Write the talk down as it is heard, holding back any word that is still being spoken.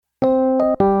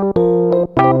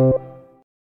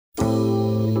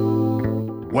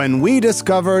when we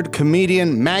discovered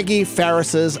comedian Maggie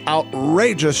Faris's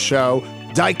outrageous show,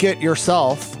 Dyke It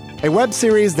Yourself, a web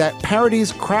series that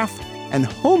parodies craft and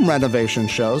home renovation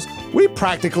shows. We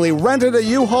practically rented a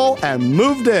U-Haul and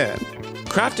moved in.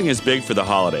 Crafting is big for the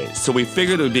holidays, so we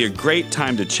figured it would be a great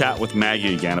time to chat with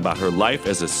Maggie again about her life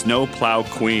as a snowplow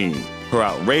queen, her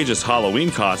outrageous Halloween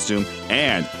costume,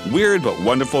 and weird but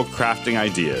wonderful crafting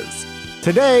ideas.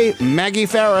 Today, Maggie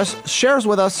Faris shares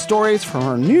with us stories from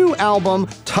her new album,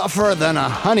 Tougher Than a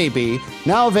Honeybee,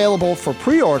 now available for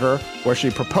pre-order, where she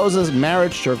proposes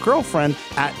marriage to her girlfriend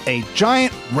at a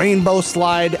giant rainbow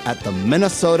slide at the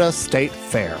Minnesota State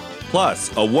Fair.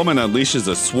 Plus, a woman unleashes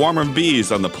a swarm of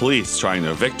bees on the police trying to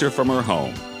evict her from her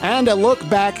home. And a look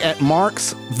back at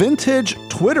Mark's vintage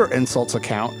Twitter insults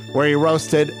account, where he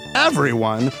roasted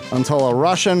everyone until a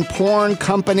Russian porn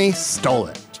company stole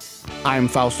it. I'm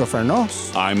Fausto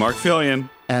Fernos. I'm Mark Fillion.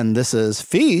 And this is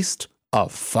Feast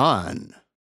of Fun.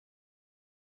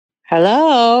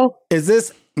 Hello. Is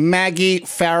this Maggie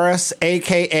Faris,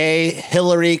 a.k.a.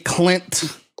 Hillary Clinton?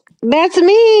 That's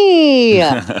me.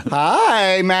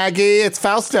 Hi, Maggie. It's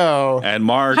Fausto. And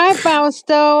Mark. Hi,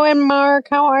 Fausto and Mark.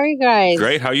 How are you guys?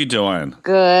 Great. How you doing?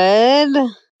 Good.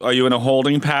 Are you in a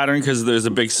holding pattern because there's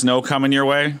a big snow coming your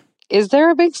way? Is there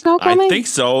a big snow coming? I think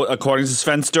so, according to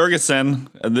Sven Sturgeson.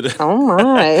 Oh,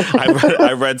 my.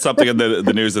 I read something in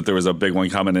the news that there was a big one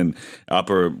coming in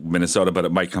upper Minnesota, but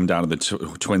it might come down to the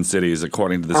Twin Cities,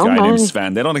 according to this guy named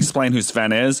Sven. They don't explain who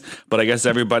Sven is, but I guess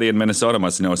everybody in Minnesota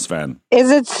must know Sven.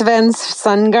 Is it Sven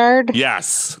Sundgaard?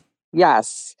 Yes.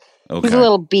 Yes. Okay. He's a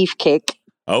little beefcake.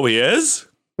 Oh, he is?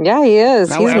 Yeah, he is.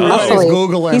 Now he's muscly.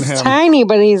 Googling he's him. Tiny,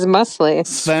 but he's muscly.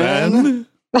 Sven?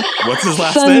 What's his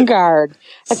last name? Sundgaard.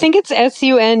 I think it's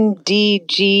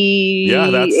Sundg. Yeah,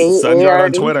 that's Sundgaard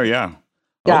on Twitter, yeah.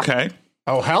 Okay.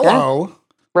 Oh, hello. Yeah.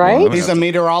 Right? He's a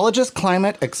meteorologist,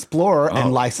 climate explorer,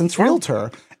 and licensed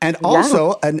realtor, and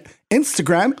also an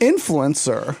Instagram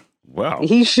influencer. Wow.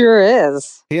 He sure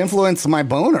is. He influenced my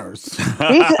boners.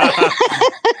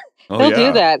 He'll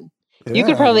do that. Yeah. You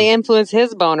could probably influence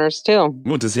his boners too.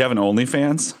 Well, does he have an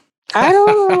OnlyFans? I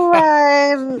don't know.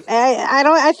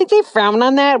 I think they frown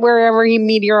on that wherever he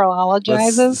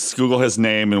meteorologizes. Let's Google his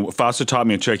name. And Foster taught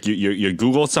me a trick. You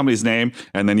Google somebody's name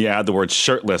and then you add the word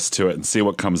shirtless to it and see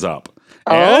what comes up.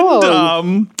 Oh.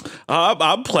 And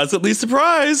I'm pleasantly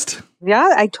surprised.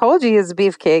 Yeah, I told you he's a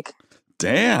beefcake.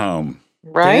 Damn.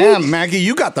 Right? Damn, Maggie,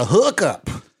 you got the hookup.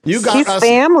 You got He's us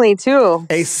family too.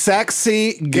 a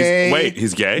sexy gay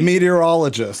He's gay?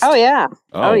 meteorologist. Oh yeah.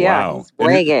 Oh yeah. Wow. He's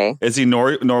way gay. Is he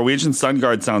Norwegian?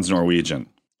 Sundgaard sounds Norwegian.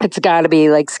 It's got to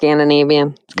be like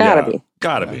Scandinavian. It's got to be.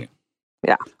 Gotta be.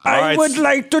 Yeah. I would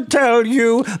like to tell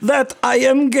you that I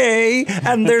am gay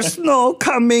and there's snow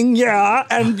coming, yeah,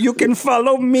 and you can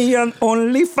follow me on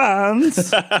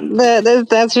OnlyFans.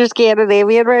 That's your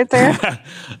Scandinavian right there.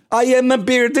 I am a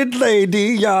bearded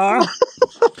lady, yeah.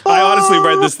 I honestly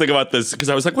read this thing about this because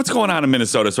I was like, what's going on in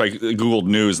Minnesota? So I Googled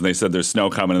news and they said there's snow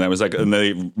coming. And I was like, and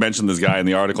they mentioned this guy in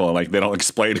the article and like, they don't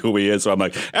explain who he is. So I'm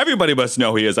like, everybody must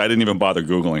know who he is. I didn't even bother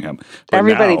Googling him. But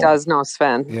Everybody now, does know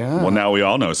Sven. Yeah. Well, now we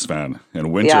all know Sven.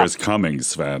 And winter is coming,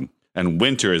 Sven. And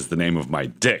winter is the name of my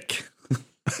dick.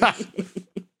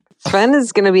 Sven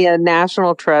is going to be a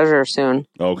national treasure soon.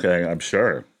 Okay, I'm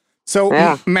sure.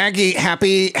 So, Maggie,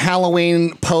 happy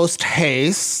Halloween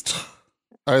post-haste.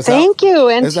 Thank you,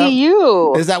 and to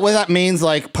you. Is that what that means?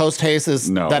 Like post-haste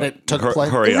is that it took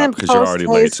place? Hurry up, because you're already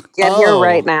late. Get here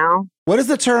right now. What is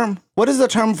the term? What is the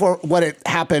term for what it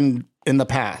happened in the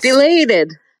past?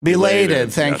 Belated.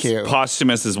 Belated, thank you.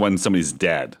 Posthumous is when somebody's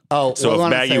dead. Oh, so if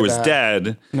Maggie was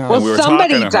dead, well,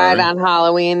 somebody died on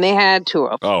Halloween. They had to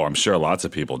have. Oh, I'm sure lots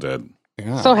of people did.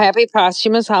 Yeah. So happy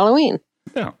posthumous Halloween.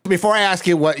 Yeah. Before I ask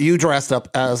you what you dressed up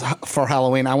as for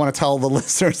Halloween, I want to tell the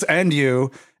listeners and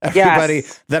you, everybody,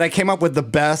 that I came up with the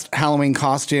best Halloween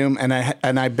costume, and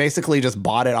I basically just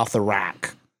bought it off the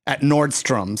rack at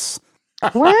Nordstrom's.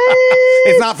 What?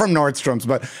 It's not from Nordstrom's,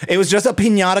 but it was just a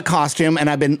piñata costume, and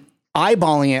I've been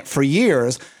eyeballing it for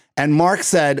years. And Mark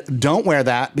said, don't wear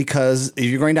that because if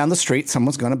you're going down the street,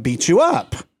 someone's going to beat you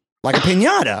up. Like a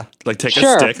piñata. Like take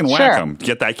a stick and whack them.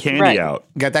 Get that candy out.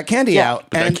 Get that candy out.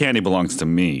 But that candy belongs to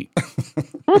me.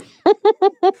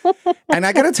 And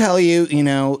I got to tell you,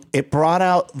 it brought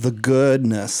out the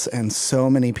goodness in so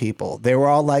many people. They were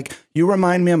all like, you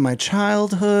remind me of my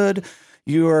childhood.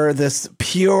 You are this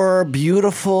pure,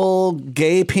 beautiful,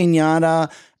 gay piñata.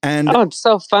 And it's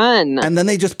so fun. And then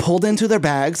they just pulled into their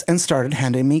bags and started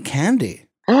handing me candy.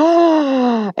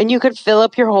 And you could fill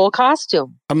up your whole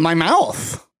costume. My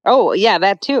mouth. Oh, yeah,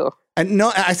 that too. And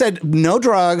no, I said no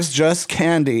drugs, just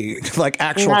candy, like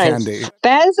actual candy.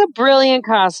 That is a brilliant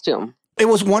costume. It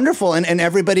was wonderful. And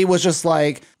everybody was just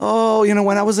like, oh,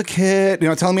 when I was a kid,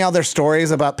 telling me all their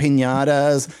stories about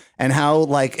piñatas and how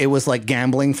like it was like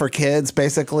gambling for kids,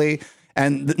 basically.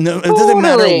 And no, it doesn't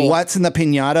matter what's in the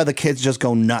piñata. The kids just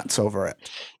go nuts over it.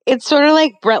 It's sort of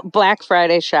like Black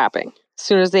Friday shopping. As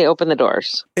soon as they open the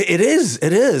doors. It is.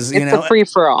 It's a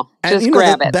free-for-all. Just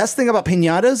grab it. The best thing about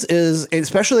piñatas is,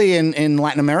 especially in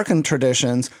Latin American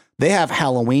traditions, they have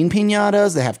Halloween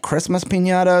piñatas, they have Christmas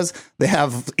piñatas, they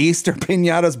have Easter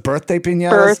piñatas, birthday piñatas.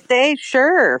 Birthday,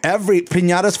 sure.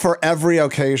 Piñatas for every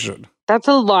occasion. That's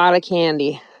a lot of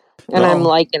candy. And I'm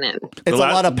liking it. It's a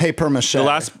lot of paper mache. The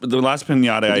last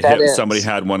piñata I hit, somebody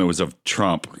had one. It was of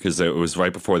Trump because it was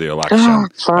right before the election. Oh,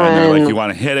 fun. And they're like, "You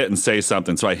want to hit it and say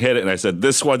something?" So I hit it and I said,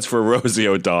 "This one's for Rosie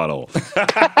O'Donnell."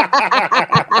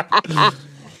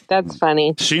 That's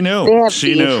funny. She knew.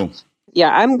 She knew.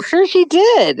 Yeah, I'm sure she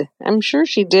did.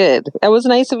 That was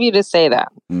nice of you to say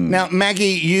that. Now, Maggie,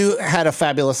 you had a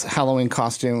fabulous Halloween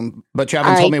costume, but you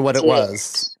haven't told me what it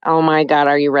was. Oh my God,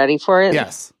 are you ready for it?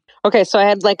 Yes. Okay, so I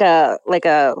had like a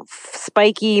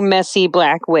spiky, messy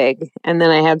black wig, and then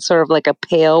I had sort of like a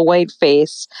pale white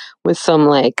face with some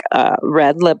like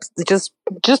red lips, just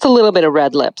a little bit of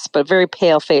red lips, but very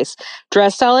pale face,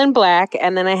 dressed all in black,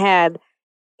 and then I had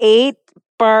 8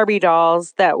 Barbie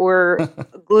dolls that were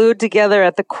glued together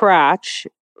at the crotch,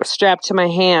 strapped to my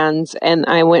hands, and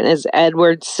I went as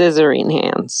Edward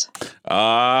Scissorhands. Oh,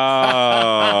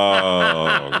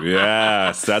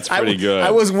 yes, that's pretty good.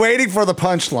 I was waiting for the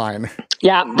punchline.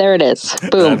 Yeah, there it is.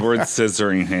 Boom. Edward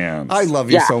Scissorhands. I love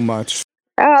you so much.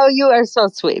 Oh, you are so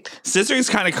sweet. Scissoring is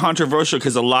kind of controversial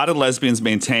because a lot of lesbians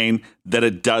maintain that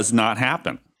it does not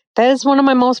happen. That is one of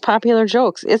my most popular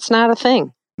jokes. It's not a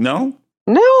thing. No?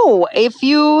 No, if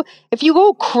you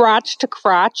go crotch to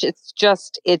crotch, it's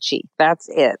just itchy. That's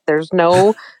it. There's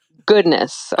no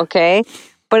goodness, okay?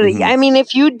 But I mean,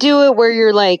 if you do it where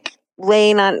you're like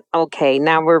laying on, okay,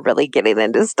 now we're really getting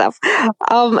into stuff. Your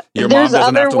mom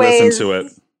doesn't have to listen to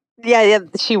it. Yeah,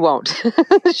 she won't.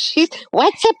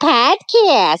 What's a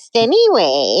podcast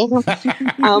anyway?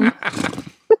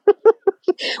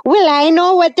 Will I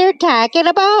know what they're talking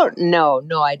about? No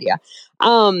idea.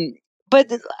 But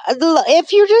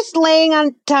if you're just laying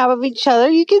on top of each other,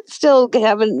 you can still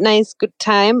have a nice, good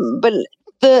time. But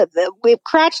the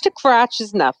crotch to crotch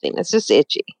is nothing. It's just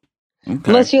itchy. Okay.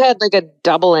 Unless you had like a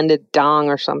double-ended dong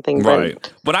or something.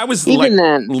 Right. But I was like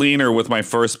leaner with my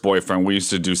first boyfriend. We used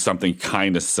to do something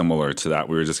kind of similar to that.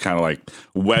 We were just kind of like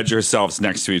wedge ourselves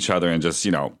next to each other and just,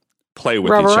 play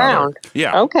with each other.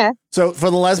 Yeah. Okay. So for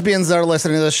the lesbians that are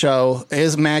listening to the show,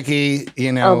 is Maggie,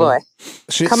 oh boy,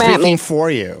 she's speaking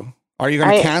for you. Are you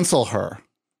going to cancel her?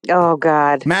 Oh,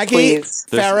 God. Maggie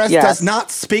Faris does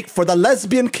not speak for the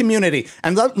lesbian community.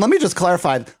 And let me just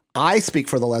clarify. I speak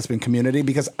for the lesbian community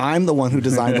because I'm the one who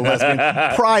designed the lesbian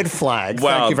pride flag.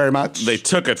 Well, thank you very much. They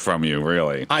took it from you,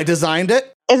 really. I designed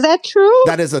it. Is that true?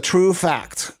 That is a true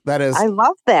fact. That is. I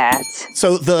love that.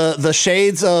 So the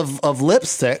shades of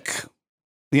lipstick,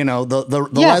 the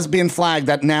lesbian flag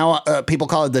that now people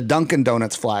call it the Dunkin'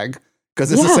 Donuts flag. Because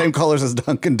it's the same colors as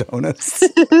Dunkin' Donuts,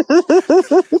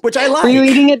 which I like. Were you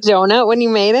eating a donut when you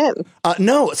made it?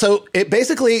 No. So it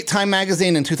basically, Time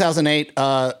Magazine in 2008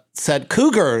 said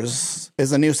cougars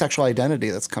is a new sexual identity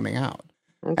that's coming out.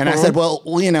 Okay. And I said, well,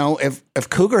 if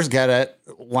cougars get it,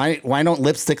 why don't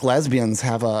lipstick lesbians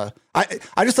have a...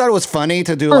 I just thought it was funny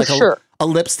to do a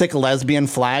lipstick lesbian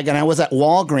flag. And I was at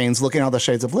Walgreens looking at all the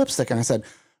shades of lipstick. And I said,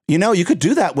 you could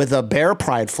do that with a bear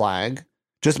pride flag.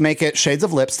 Just make it shades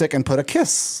of lipstick and put a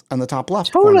kiss on the top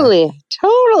left corner.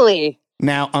 Totally.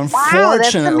 Now,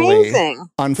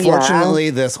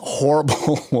 unfortunately, this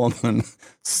horrible woman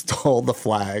stole the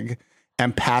flag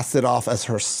and passed it off as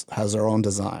her own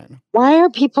design. Why are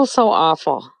people so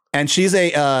awful? And she's a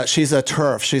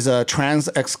TERF. She's a trans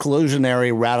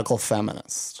exclusionary radical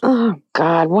feminist. Oh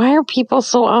God, why are people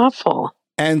so awful?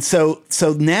 And so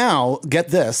now, get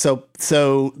this. So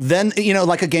then,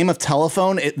 like a game of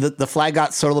telephone, the flag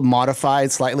got sort of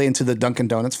modified slightly into the Dunkin'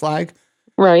 Donuts flag.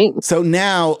 Right. So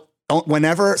now,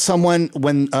 whenever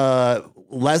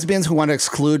lesbians who want to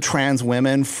exclude trans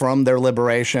women from their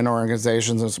liberation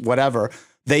organizations or whatever,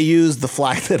 they use the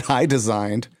flag that I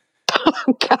designed.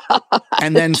 Oh, God.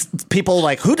 And then people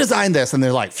like, who designed this? And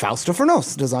they're like, Fausto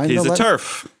Fernos designed it. He's a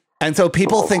TERF. And so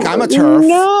people think I'm a TERF.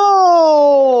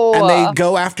 No. And they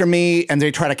go after me and they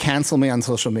try to cancel me on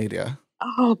social media.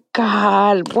 Oh,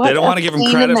 God. They don't want to give him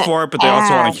credit for it, but they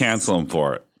also want to cancel him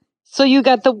for it. So you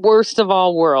got the worst of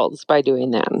all worlds by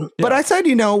doing that. Yeah. But I said,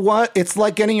 you know what? It's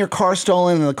like getting your car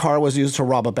stolen and the car was used to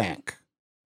rob a bank.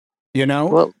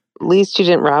 Well, at least you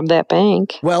didn't rob that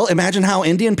bank. Well, imagine how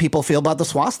Indian people feel about the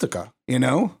swastika,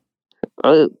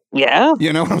 Yeah.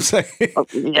 You know what I'm saying?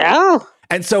 Yeah.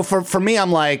 And so for me,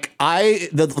 I'm like,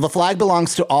 the flag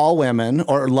belongs to all women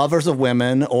or lovers of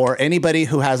women or anybody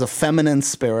who has a feminine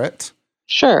spirit.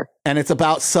 Sure. And it's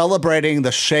about celebrating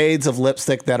the shades of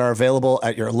lipstick that are available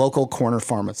at your local corner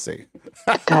pharmacy.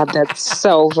 God, that's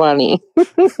so funny.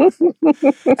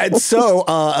 And so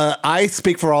I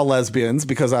speak for all lesbians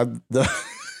because I'm the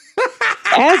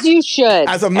As you should.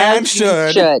 As a man As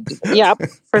should. you should. Yep,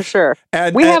 for sure.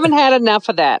 We haven't had enough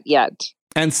of that yet.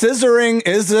 And scissoring,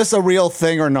 is this a real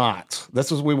thing or not?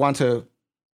 This is we want to,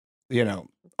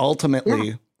 ultimately.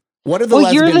 Yeah. What are the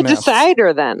lesbian you're the myths?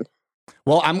 decider then.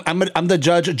 Well, I'm the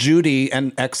judge, Judy,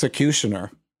 and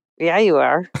executioner. Yeah, you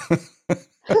are.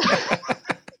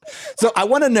 So I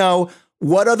want to know,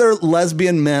 what other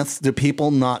lesbian myths do people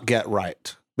not get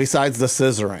right besides the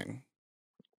scissoring?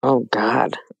 Oh,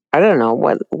 God. I don't know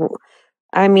what.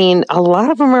 I mean, a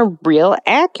lot of them are real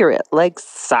accurate, like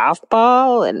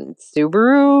softball and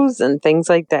Subarus and things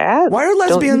like that. Why are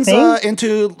lesbians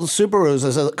into Subarus?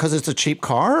 Is it because it's a cheap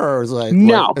car, or is it like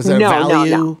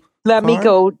value? No. Let me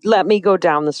go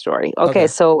down the story. Okay,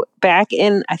 so back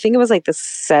in, I think it was like the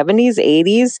 70s,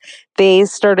 80s, they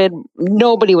started,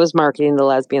 nobody was marketing to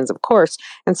lesbians, of course.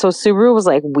 And so Subaru was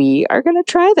like, we are going to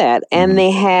try that. And they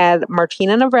had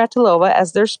Martina Navratilova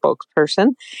as their spokesperson.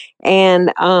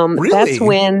 And that's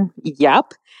when,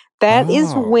 that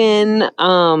is when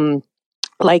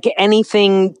like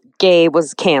anything gay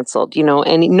was canceled,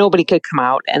 and nobody could come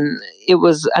out, and it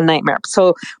was a nightmare.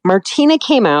 So Martina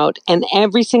came out, and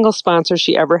every single sponsor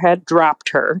she ever had dropped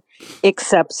her,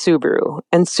 except Subaru.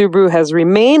 And Subaru has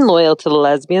remained loyal to the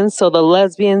lesbians, so the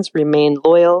lesbians remain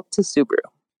loyal to Subaru.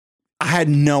 I had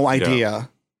no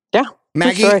idea. Yeah.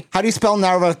 Maggie, how do you spell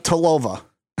Navratilova?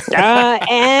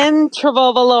 And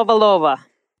Travalovalova.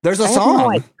 There's a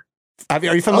song.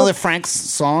 Are you familiar with Frank's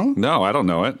song? No, I don't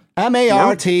know it.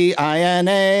 MARTINA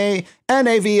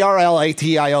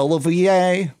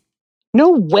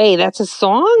No way, that's a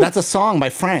song? That's a song by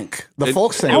Frank, the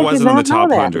folk singer. It wasn't in the top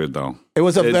 100, though. It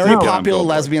was a very popular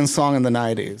lesbian song in the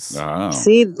 90s. Oh.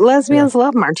 See, lesbians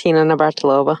love Martina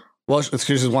Navratilova. Well,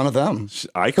 she's one of them.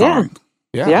 Icon.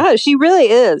 Yeah, she really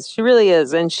is. She really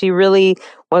is. And she really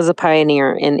was a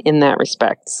pioneer in that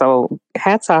respect. So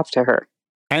hats off to her.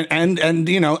 And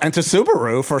to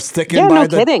Subaru for sticking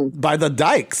by the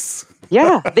dikes.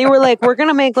 Yeah, they were like, we're going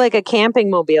to make like a camping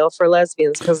mobile for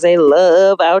lesbians because they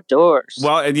love outdoors.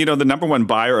 Well, and the number one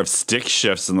buyer of stick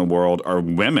shifts in the world are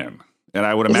women. And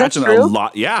I would imagine a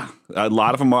lot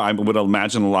of them are, I would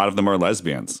imagine a lot of them are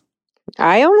lesbians.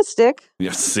 I own a stick.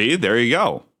 Yeah, see, there you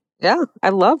go. Yeah, I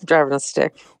love driving a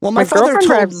stick. Well, my girlfriend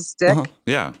drives a stick.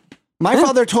 Yeah. My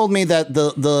father told me that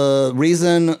the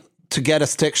reason to get a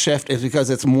stick shift is because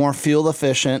it's more fuel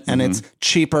efficient and it's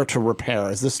cheaper to repair.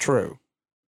 Is this true?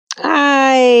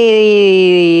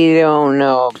 I don't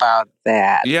know about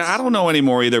that. Yeah, I don't know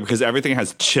anymore either because everything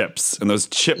has chips, and those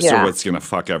chips are what's going to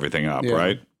fuck everything up,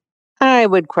 right? I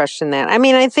would question that. I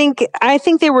mean, I think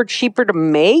they were cheaper to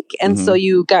make, and so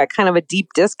you got kind of a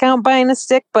deep discount buying a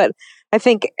stick, but I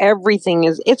think everything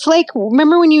it's like,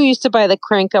 remember when you used to buy the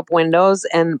crank up windows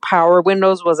and power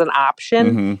windows was an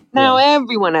option? Now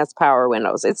everyone has power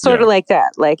windows. It's sort of like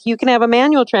that. Like you can have a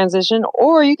manual transmission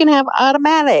or you can have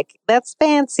automatic. That's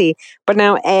fancy. But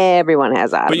now everyone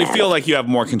has automatic. But you feel like you have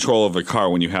more control over the car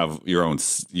when you have your own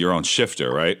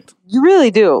shifter, right? You really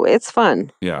do. It's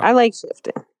fun. Yeah. I like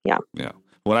shifting. Yeah. Yeah.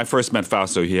 When I first met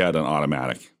Fausto, he had an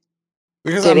automatic.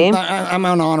 Because I'm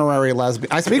an honorary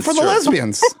lesbian. I speak for the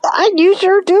lesbians. You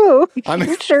sure do. I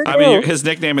mean, his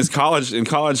nickname in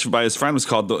college by his friend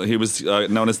was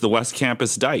known as the West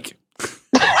Campus Dyke.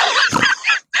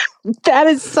 That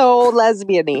is so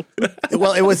lesbian-y.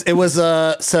 Well, it was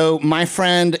so my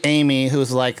friend Amy,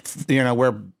 who's like,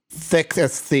 we're thick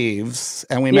as thieves,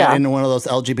 and we met in one of those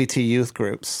LGBT youth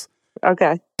groups.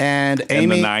 Okay. And Amy in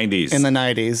the 90s.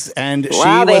 And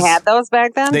they had those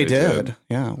back then? They did.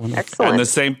 Yeah. Excellent. And the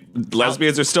same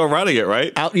lesbians are still running it,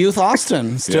 right? Out Youth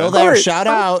Austin. Still there. Shout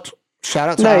out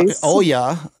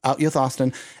to Out Youth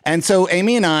Austin. And so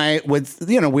Amy and I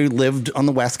we lived on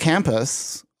the West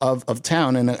Campus of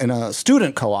town in a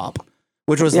student co-op,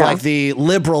 which was like the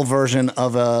liberal version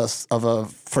of a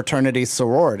fraternity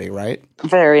sorority, right?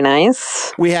 Very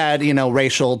nice. We had,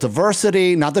 racial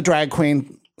diversity, not the drag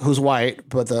queen who's white,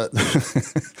 but the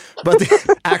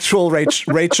actual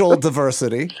Rachel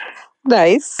diversity.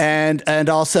 Nice. And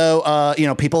also,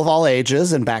 people of all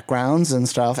ages and backgrounds and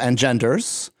stuff and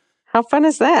genders. How fun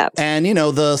is that? And,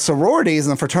 the sororities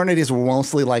and the fraternities were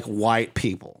mostly like white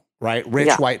people, right?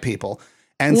 Rich white people.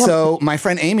 And so my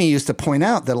friend Amy used to point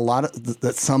out that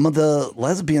that some of the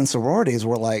lesbian sororities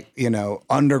were like,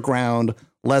 underground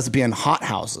lesbian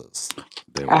hothouses.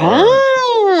 They were.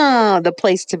 Ah, the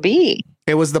place to be.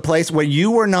 It was the place where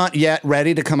you were not yet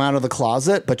ready to come out of the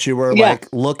closet, but you were like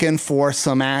looking for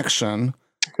some action.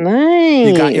 Nice.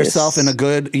 You got yourself in a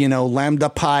good, Lambda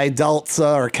Pi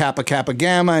Delta or Kappa Kappa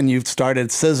Gamma, and you've started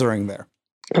scissoring there.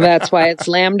 That's why it's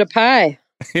Lambda Pi.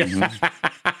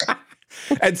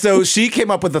 And so she came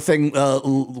up with the thing,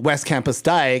 West Campus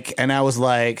Dyke, and I was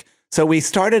like, so we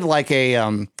started like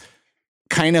a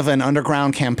kind of an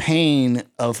underground campaign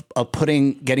of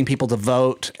getting people to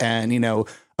vote and,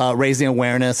 raising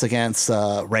awareness against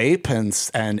rape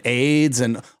and AIDS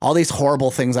and all these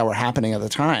horrible things that were happening at the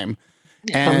time.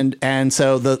 And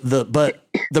so but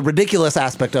the ridiculous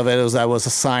aspect of it is I was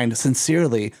assigned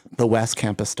sincerely the West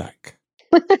Campus Dyke.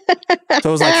 So it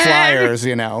was like flyers,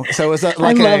 So it was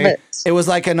it was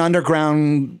like an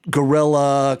underground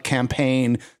guerrilla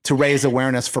campaign to raise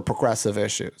awareness for progressive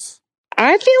issues.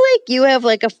 I feel like you have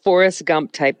like a Forrest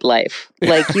Gump type life.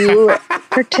 Like you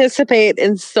participate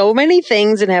in so many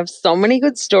things and have so many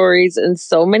good stories and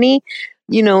so many,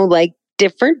 like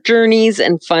different journeys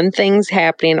and fun things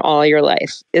happening all your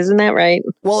life. Isn't that right?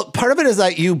 Well, part of it is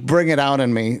that you bring it out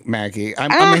in me, Maggie.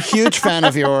 I'm a huge fan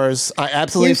of yours. I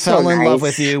absolutely fell in love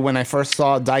with you when I first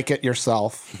saw Dyke It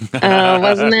Yourself. Wasn't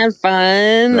that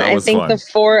fun? I think fun. The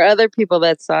 4 other people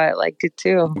that saw it liked it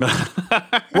too.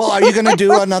 Well, are you going to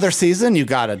do another season? You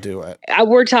got to do it.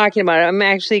 We're talking about it. I'm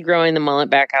actually growing the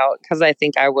mullet back out because I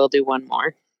think I will do one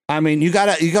more. I mean, you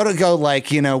gotta go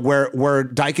like, where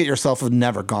Dyke It Yourself has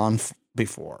never gone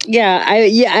before. Yeah,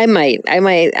 I might.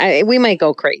 We might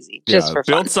go crazy just for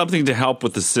fun. Build something to help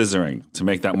with the scissoring to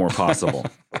make that more possible.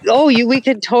 We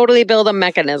could totally build a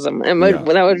mechenism.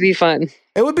 That would be fun.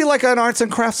 It would be like an arts and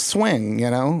crafts swing,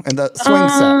 and the swing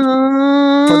set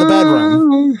for the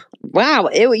bedroom. Wow,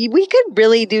 we could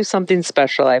really do something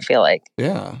special. I feel like.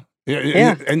 Yeah.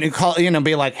 And you call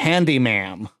be like handy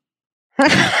ma'am.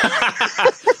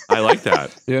 I like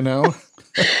that.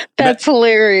 That's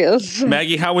hilarious.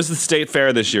 Maggie, how was the state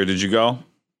fair this year? Did you go?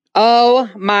 Oh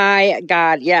my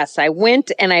God. Yes. I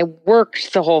went and I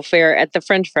worked the whole fair at the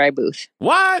French fry booth.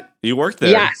 What? You worked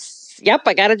there? Yes. Yep.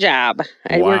 I got a job.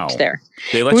 I worked there.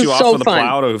 They let you off on the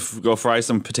plow to go fry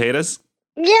some potatoes?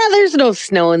 Yeah, there's no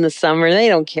snow in the summer. They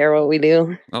don't care what we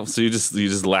do. Oh, so you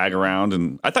just lag around,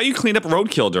 and I thought you cleaned up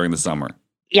roadkill during the summer.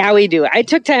 Yeah, we do. I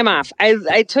took time off.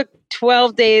 I took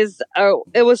 12 days. Oh,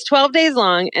 it was 12 days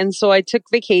long. And so I took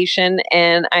vacation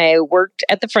and I worked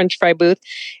at the French fry booth,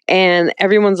 and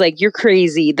everyone's like, you're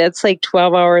crazy. That's like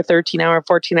 12-hour, 13-hour,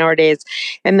 14-hour days.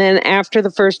 And then after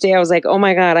the first day, I was like, oh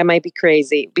my God, I might be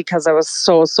crazy because I was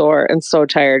so sore and so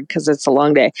tired because it's a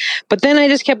long day. But then I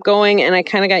just kept going and I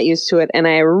kind of got used to it and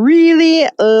I really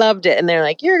loved it. And they're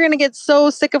like, you're going to get so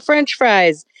sick of French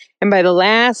fries. And by the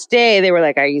last day, they were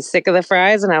like, are you sick of the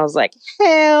fries? And I was like,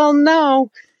 hell no.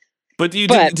 But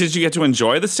did you get to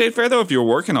enjoy the state fair, though, if you were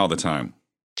working all the time?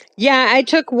 Yeah, I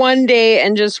took one day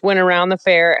and just went around the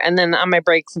fair. And then on my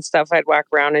breaks and stuff, I'd walk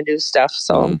around and do stuff.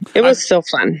 So it was so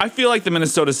fun. I feel like the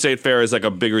Minnesota State Fair is like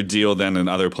a bigger deal than in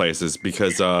other places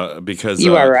because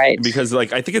you are right. Because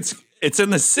like I think it's in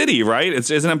the city, right?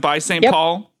 Isn't it by St.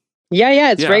 Paul?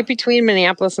 Yeah, it's right between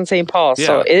Minneapolis and St. Paul,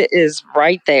 so it is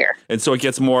right there. And so it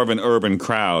gets more of an urban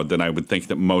crowd than I would think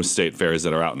that most state fairs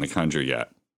that are out in the country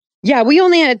yet. Yeah, we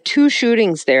only had 2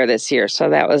 shootings there this year, so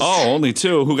that was... Oh, only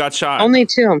 2? Who got shot? Only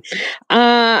 2.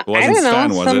 I don't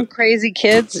know, Sven, some crazy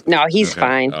kids. No, he's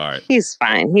fine. All right. He's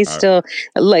fine. He's still,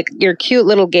 like, your cute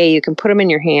little gay. You can put him in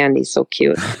your hand. He's so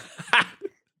cute. You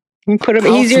can put him...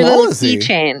 He's your little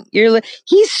keychain.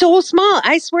 He's so small.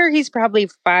 I swear he's probably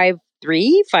 5'3",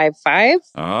 5'5", something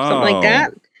like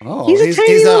that. Oh, he's a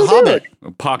tiny little hobbit. dude.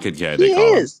 A pocket gay, He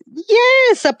is.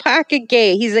 Yes, a pocket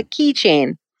gay. He's a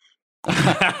keychain.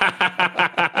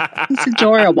 He's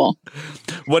adorable.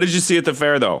 What did you see at the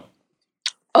fair, though?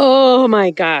 Oh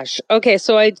my gosh. Okay,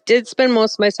 so I did spend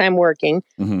most of my time working.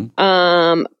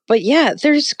 Mm-hmm. But yeah,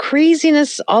 there's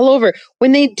craziness all over.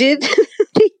 When they did,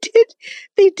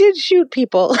 they did shoot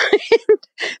people.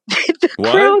 The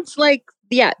crowd's like,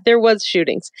 yeah, there was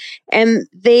shootings, and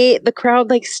the crowd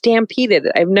like stampeded.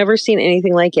 I've never seen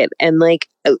anything like it. And like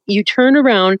you turn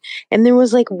around and there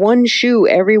was like one shoe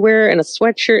everywhere and a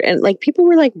sweatshirt, and like people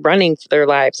were like running for their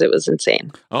lives. It was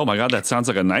insane. Oh my God, that sounds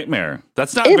like a nightmare.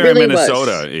 That's not very really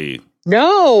Minnesota.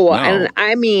 No, and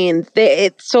I mean,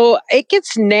 it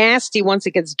gets nasty once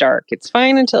it gets dark. It's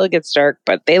fine until it gets dark,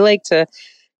 but they like to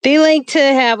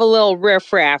have a little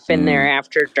riffraff in there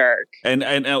after dark. And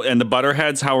the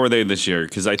Butterheads, how were they this year?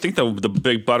 Because I think the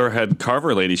big Butterhead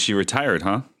Carver lady, she retired,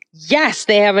 huh? Yes,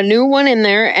 they have a new one in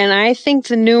there, and I think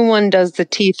the new one does the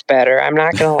teeth better. I'm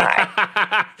not going to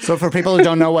lie. So for people who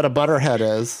don't know what a butterhead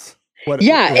is,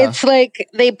 it's like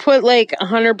they put like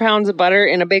 100 pounds of butter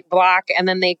in a big block, and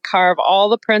then they carve all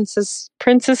the Princess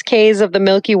K's of the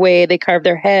Milky Way. They carve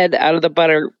their head out of the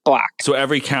butter block. So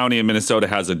every county in Minnesota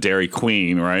has a Dairy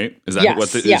Queen, right? Is that what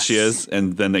she is?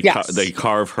 And then they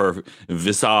carve her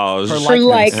visage, her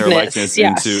likeness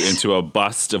into a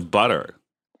bust of butter.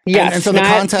 Yes, and so the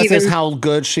contest is how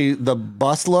good the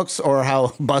bust looks, or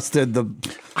how busted the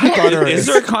butter is. Is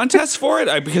there a contest for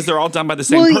it? Because they're all done by the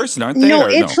same person, aren't they? No,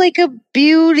 it's like a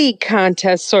beauty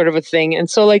contest sort of a thing. And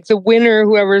so like the winner,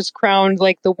 whoever's crowned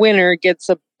like the winner, gets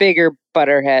a bigger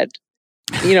butterhead.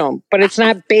 But it's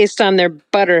not based on their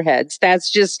butterheads. That's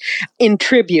just in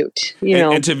tribute,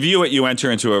 And to view it, you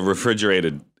enter into a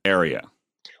refrigerated area.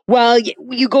 Well,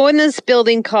 you go in this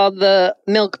building called the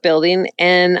Milk Building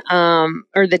or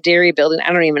the Dairy Building.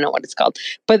 I don't even know what it's called.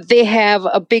 But they have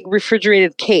a big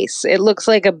refrigerated case. It looks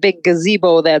like a big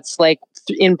gazebo that's like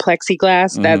in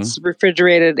plexiglass that's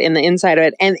refrigerated in the inside of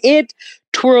it. And it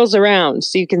twirls around.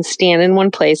 So you can stand in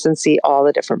one place and see all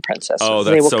the different princesses. Oh,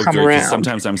 that's so good. Because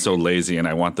sometimes I'm so lazy and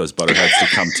I want those butterheads to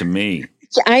come to me.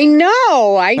 I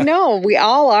know. We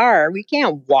all are. We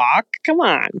can't walk. Come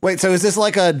on. Wait, so is this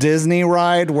like a Disney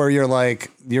ride where you're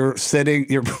sitting,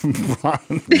 you're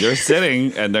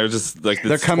sitting and they're just like,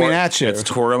 they're coming at you. It's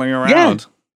twirling around. Yeah.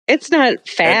 It's not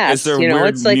fast.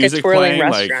 It's like a twirling playing,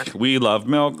 restaurant. Like, we love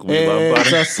milk. We love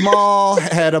butter. It's a small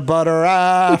head of butter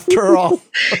after all.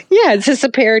 Yeah, it's just a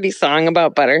parody song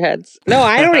about butterheads. No,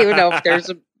 I don't even know if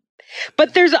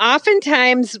but there's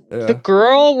oftentimes the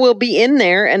girl will be in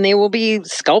there and they will be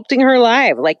sculpting her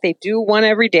live, like they do one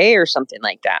every day or something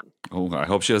like that. Oh, I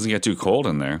hope she doesn't get too cold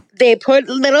in there. They put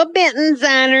little mittens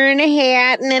on her and a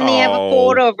hat, and then they have a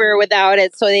coat over her without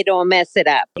it so they don't mess it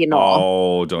up,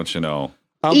 Oh, don't you know?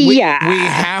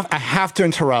 I have to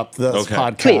interrupt this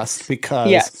podcast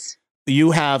because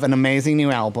you have an amazing new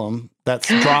album that's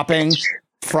dropping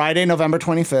Friday, November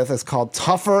 25th. It's called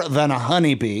Tougher Than a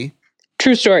Honeybee.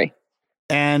 True story.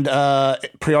 And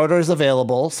pre-order is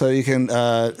available, so you can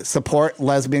support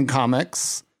lesbian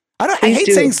comics. I hate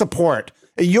saying support.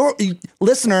 Your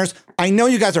listeners, I know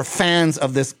you guys are fans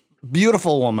of this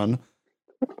beautiful woman.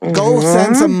 Go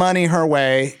send some money her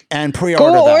way and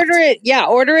pre-order that. Order it. Yeah,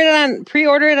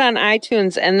 pre-order it on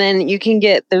iTunes, and then you can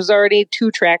there's already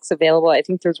 2 tracks available. I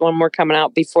think there's one more coming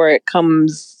out before it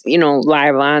comes,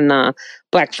 live on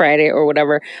Black Friday or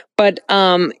whatever. But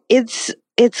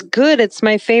it's good. It's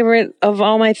my favorite of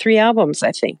all my 3 albums,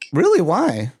 I think. Really?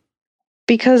 Why?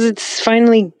 Because it's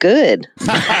finally good.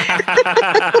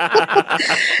 I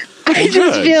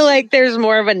just feel like there's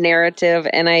more of a narrative,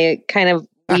 and I kind of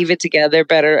weave it together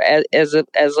better as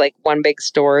like one big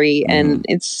story, and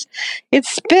it's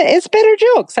better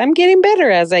jokes. I'm getting better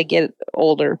as I get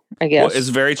older, I guess. Well, it's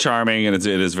very charming, and it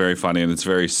is very funny, and it's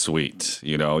very sweet.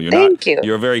 Thank you.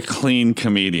 You're a very clean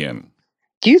comedian.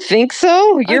 Do you think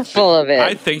so? You're full of it.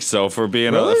 I think so. For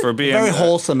being very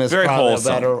wholesome is very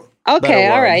wholesome. Okay,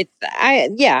 all right.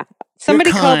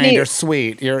 Somebody called me. You're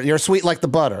sweet. You're sweet like the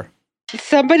butter.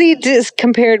 Somebody just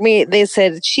compared me. They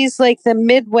said she's like the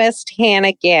Midwest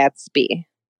Hannah Gatsby.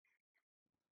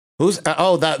 Who's?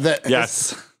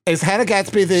 Yes. Is Hannah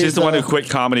Gatsby She's the one who quit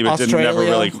comedy but didn't never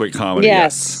really quit comedy.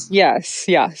 Yes.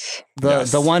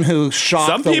 The one who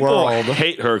shocked the world. Some people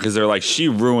hate her because they're like, she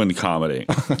ruined comedy.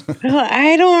 The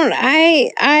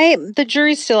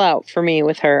jury's still out for me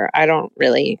with her. I don't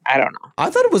know. I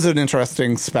thought it was an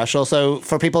interesting special. So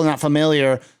for people not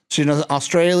familiar, she's an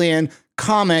Australian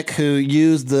comic who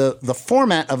used the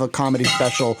format of a comedy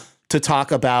special to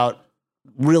talk about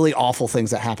really awful things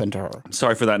that happened to her.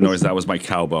 Sorry for that noise. That was my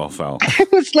cowbell fell. I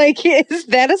was like, is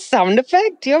that a sound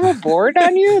effect? Do you have a board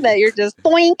on you that you're just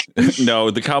boink? No,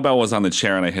 the cowbell was on the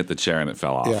chair and I hit the chair and it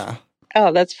fell off. Yeah.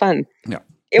 Oh, that's fun. Yeah.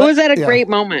 It was at a great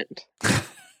moment.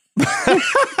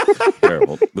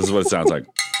 Terrible. This is what it sounds like.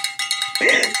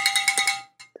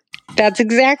 That's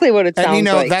exactly what it sounds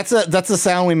like. That's the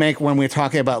sound we make when we're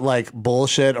talking about like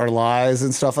bullshit or lies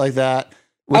and stuff like that.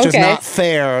 Which is not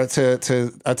fair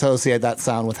to associate that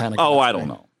sound with Hannah Gatsby. Oh, I don't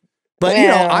know. But,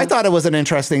 I thought it was an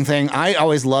interesting thing. I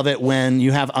always love it when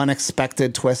you have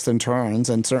unexpected twists and turns.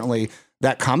 And certainly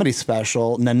that comedy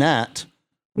special, Nanette,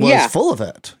 was full of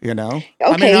it,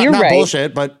 Okay, you're not right.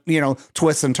 bullshit, but,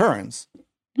 twists and turns.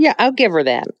 Yeah, I'll give her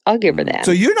that.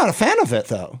 So you're not a fan of it,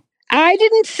 though. I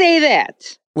didn't say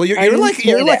that. Well, you're like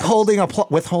withholding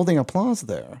applause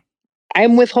there.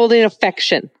 I'm withholding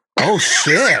affection. Oh,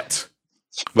 shit.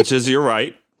 Which is, you're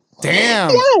right. Damn.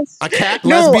 Yes. A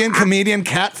lesbian comedian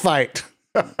cat fight.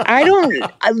 I don't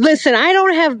listen. I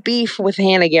don't have beef with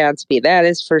Hannah Gadsby. That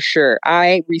is for sure.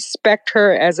 I respect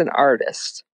her as an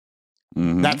artist.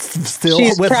 Mhm. That's still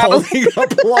She's withholding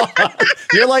applause.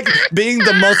 You're like being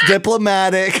the most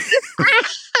diplomatic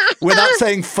without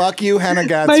saying "fuck you, Hannah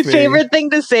Gadsby." My favorite thing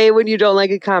to say when you don't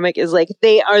like a comic is like,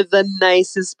 they are the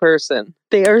nicest person.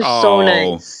 They are so Oh,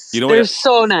 nice. you know They're what?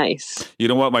 so nice. You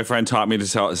know what my friend taught me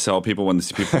to tell people when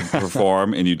these people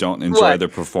perform and you don't enjoy What? their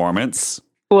performance?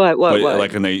 What?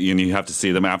 Like, and you have to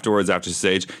see them afterwards after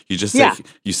stage. You just say,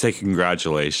 you say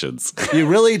congratulations. You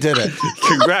really did it.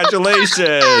 Congratulations.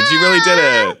 You really did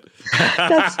it.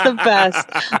 That's the best.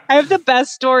 I have the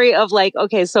best story of like,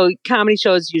 okay, so comedy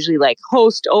shows usually like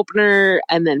host, opener,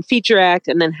 and then feature act,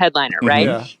 and then headliner, right?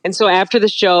 Yeah. And so after the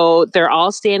show, they're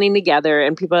all standing together,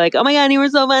 and people are like, "Oh my god, you were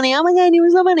so funny! Oh my god, you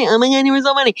were so funny! Oh my god, you were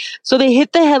so funny!" So they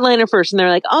hit the headliner first, and they're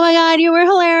like, "Oh my god, you were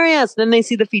hilarious!" Then they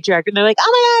see the feature act, and they're like, "Oh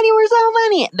my god, you were so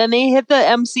funny!" Then they hit the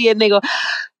MC, and they go,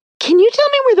 "Can you tell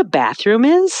me where the bathroom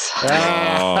is?"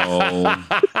 Oh.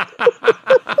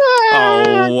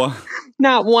 Oh.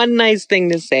 Not one nice thing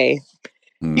to say.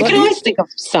 You But can always think of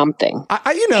something.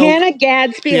 You know. Hannah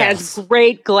Gadsby Yes. has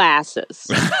great glasses.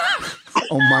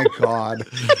 Oh my God.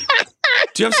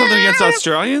 Do you have something against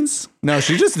Australians? No,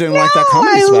 she just didn't like that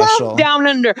comedy I special. love Down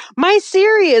Under. My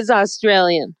Siri is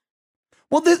Australian.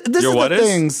 Well, this Your is what the is?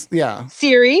 things. Yeah,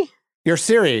 Siri? your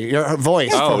Siri, her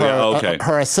voice Oh, for her, yeah, okay.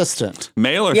 her assistant.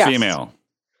 Male or Yes. female?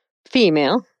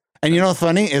 Female. And you know what's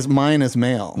funny is mine is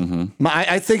male. Mm-hmm.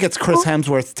 I think it's Chris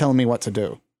Hemsworth telling me what to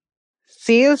do.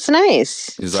 See, it's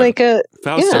nice. He's It's like a...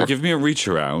 Fausto, yeah. give me a reach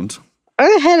around.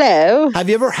 Oh, hello. Have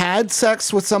you ever had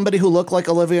sex with somebody who looked like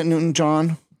Olivia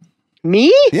Newton-John?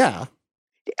 Me? Yeah,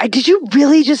 Did you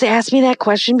really just ask me that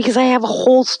question? Because I have a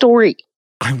whole story.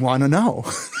 I want to know.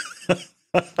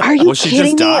 Are you Well, she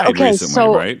kidding just me? died Okay, recently,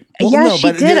 so... right? Well, yeah, no, she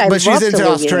but, did. I but she's loved into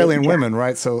Olivia Australian Newton-John. women,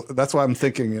 right? So that's why I'm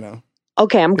thinking, you know.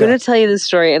 Okay, I'm going to tell you this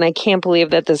story, and I can't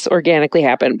believe that this organically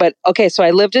happened. But okay, so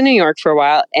I lived in New York for a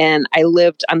while, and I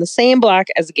lived on the same block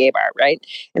as a gay bar, right?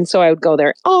 And so I would go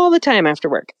there all the time after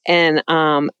work. And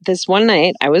this one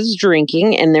night, I was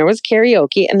drinking, and there was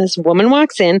karaoke, and this woman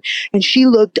walks in, and she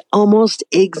looked almost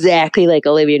exactly like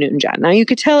Olivia Newton-John. Now, you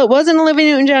could tell it wasn't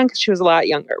Olivia Newton-John because she was a lot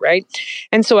younger, right?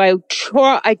 And so I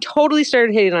totally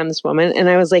started hitting on this woman, and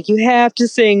I was like, "You have to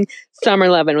sing Summer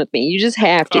Lovin' with me. You just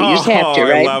have to. You just have to,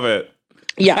 right?" I love it.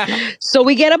 Yeah. So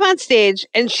we get up on stage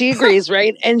and she agrees,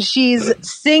 right? And she's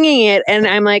singing it. And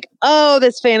I'm like, "Oh,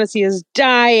 this fantasy is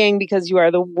dying because you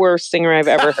are the worst singer I've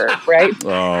ever heard," right?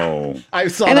 Oh. I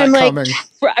saw And that I'm like, coming.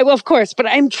 well, of course, but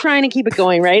I'm trying to keep it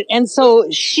going, right? And so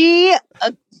she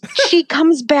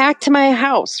comes back to my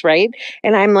house, right?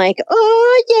 And I'm like,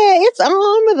 "Oh, yeah, it's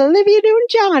on with Olivia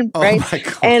Newton-John," right? Oh my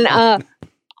God.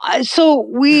 And so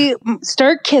we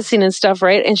start kissing and stuff,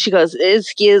 right? And she goes,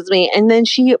 "Excuse me," and then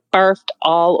she barfed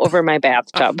all over my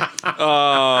bathtub.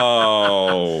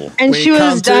 Oh. And We she was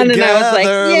come done, and I was like,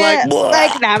 together "Yeah,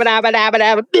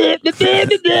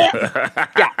 like,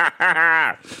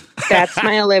 yeah." That's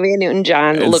my Olivia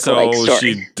Newton-John And lookalike so story.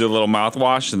 she did a little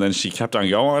mouthwash and then she kept on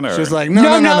going? Or? She was like,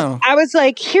 no. I was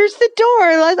like, "Here's the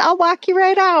door. I'll walk you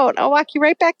right out. I'll walk you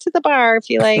right back to the bar if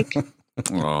you like."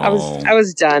 Oh. I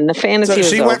was done. The fantasy So was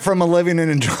she over. went from Olivia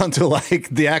Newton-John to like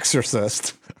The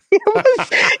Exorcist. It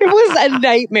was a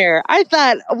nightmare. I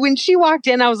thought when she walked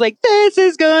in, I was like, "This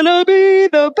is gonna be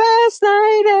the best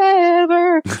night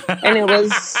ever," and it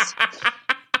was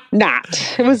not.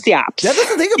 It was the opposite. That's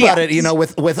the thing about it, you know,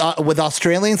 with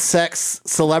Australian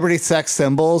celebrity sex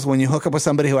symbols. When you hook up with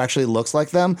somebody who actually looks like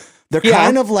them, they're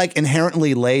kind of like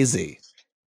inherently lazy.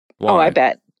 Oh, I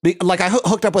bet. Like I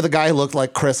hooked up with a guy who looked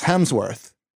like Chris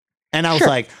Hemsworth, and I was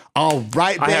like, "All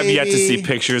right, baby." I have yet to see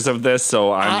pictures of this,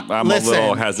 so I'm listen, a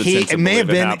little hesitant to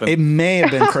believe it happened. It may have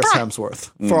been Chris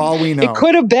Hemsworth, for all we know. It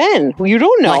could have been. You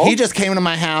don't know. Like he just came into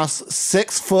my house,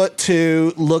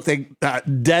 6'2", looked a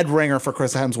dead ringer for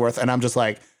Chris Hemsworth, and I'm just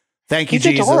like, "Thank you, He's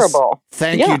Jesus. adorable.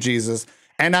 Thank you, Jesus."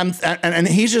 And and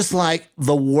he's just like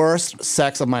the worst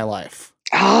sex of my life.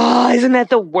 Oh, isn't that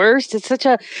the worst?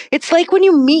 It's like when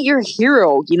you meet your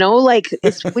hero, you know, like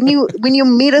it's when you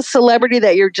meet a celebrity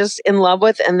that you're just in love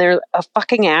with and they're a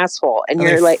fucking asshole and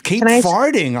you're they like, keep "Can I?"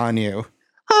 farting on you.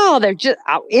 Oh, they're just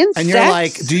incest. And you're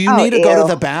like, "Do you need to go to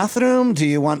the bathroom? Do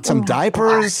you want some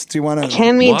diapers? Do you want to?"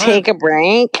 Can we take a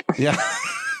break? Yeah.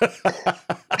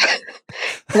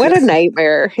 What a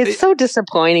nightmare. It's so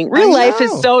disappointing. Real life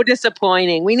is so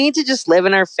disappointing. We need to just live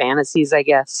in our fantasies, I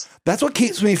guess. That's what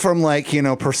keeps me from like, you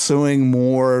know, pursuing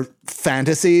more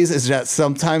fantasies is that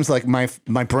sometimes like my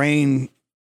brain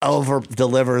over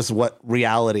delivers what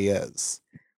reality is.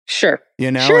 Sure.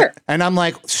 You know? Sure. And I'm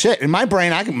like, shit, in my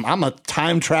brain, I'm a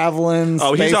time traveling.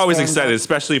 Oh, he's always fan. excited,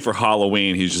 especially for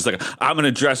Halloween. He's just like, I'm going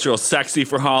to dress real sexy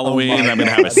for Halloween. Oh I'm going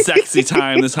to have a sexy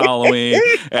time this Halloween.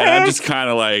 And I'm just kind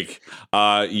of like,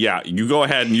 yeah, you go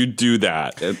ahead and you do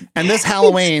that. And this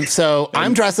Halloween, so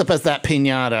I'm dressed up as that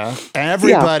piñata.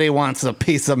 Everybody wants a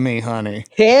piece of me, honey.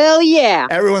 Hell yeah.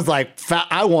 Everyone's like,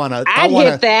 I want to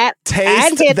hit that. taste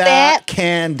I'd hit that And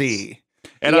candy.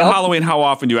 on Halloween, how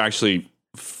often do you actually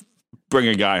bring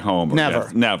a guy home?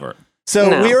 Never. Never.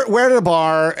 So we're at a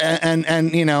bar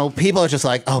and you know, people are just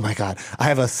like, oh my God, I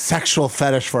have a sexual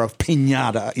fetish for a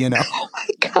piñata, you know? Oh my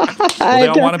God. Well, they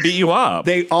all want to beat you up.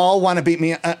 They all want to beat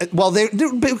me. Well, they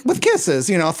do with kisses,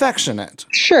 you know, affectionate.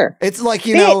 Sure. It's like,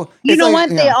 You know what?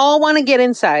 You They all want to get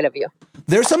inside of you.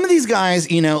 There's some of these guys,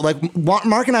 you know, like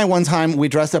Mark and I one time, we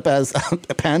dressed up as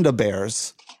panda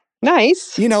bears.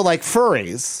 Nice. You know, like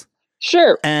furries.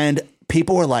 Sure. And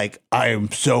people were like, I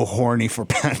am so horny for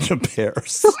panda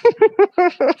bears.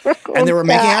 And they were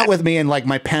making out with me, and like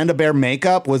my panda bear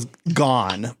makeup was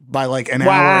gone by like an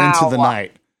hour into the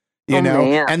night. You know?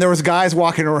 Man. And there was guys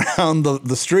walking around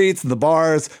the streets and the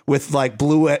bars with like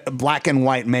black and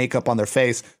white makeup on their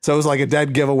face. So it was like a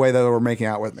dead giveaway that they were making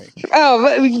out with me. Oh,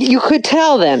 but you could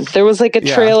tell then. There was like a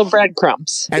trail of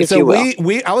breadcrumbs. And if so you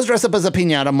will. I was dressed up as a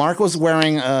piñata. Mark was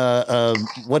wearing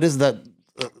what is that?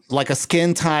 Like a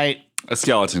skin tight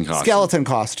skeleton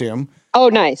costume. Oh,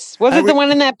 nice. Was it the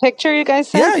one in that picture you guys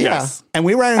sent? Yeah, Yes. And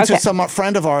we ran into some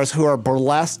friend of ours who are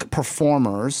burlesque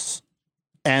performers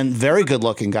and very good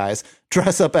looking guys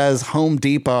dress up as Home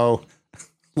Depot,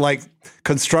 like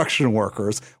construction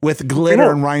workers with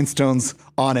glitter and rhinestones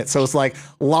on it. So it's like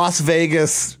Las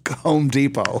Vegas Home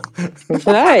Depot.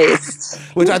 Nice.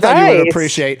 Which I thought you would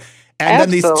appreciate. And then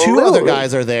these two other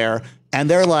guys are there, and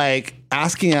they're like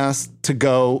asking us to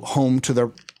go home to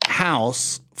their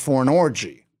house for an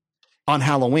orgy on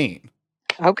Halloween.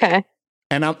 Okay.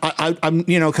 And I'm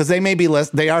you know, because they may be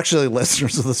they are actually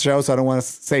listeners of the show, so I don't want to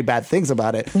say bad things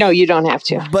about it. No, you don't have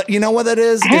to. But you know what that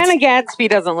is? Hannah Gadsby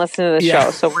doesn't listen to the show,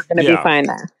 so we're going to be fine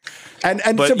there.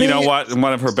 But you know what?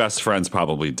 One of her best friends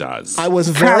probably does. I was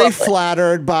very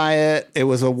flattered by it. It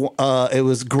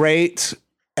was great,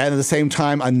 and at the same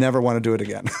time, I never want to do it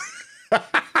again.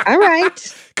 All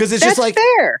right. Because it's That's just like,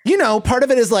 fair. You know, part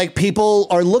of it is like people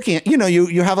are looking at, you know,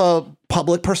 you have a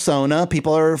public persona.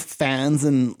 People are fans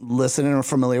and listen and are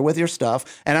familiar with your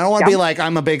stuff. And I don't want to be like,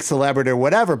 I'm a big celebrity or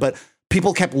whatever, but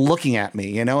people kept looking at me,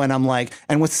 you know, and I'm like,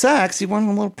 and with sex, you want a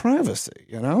little privacy,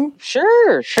 you know?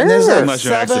 Sure. And there's unless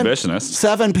you're an exhibitionist.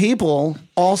 7 people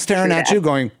all staring at you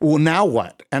going, well, now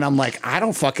what? And I'm like, I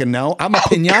don't fucking know. I'm a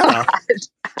piñata.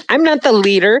 God. I'm not the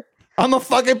leader. I'm a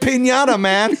fucking piñata,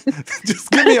 man.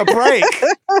 Just give me a break.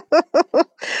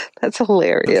 That's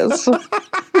hilarious.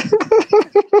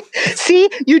 See,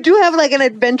 you do have like an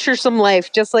adventuresome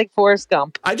life, just like Forrest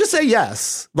Gump. I just say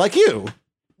yes, like you.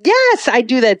 Yes, I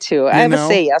do that too. I have a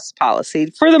say yes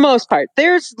policy for the most part.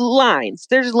 There's lines,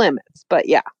 there's limits, but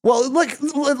yeah. Well,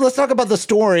 let's talk about the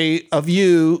story of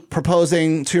you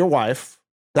proposing to your wife.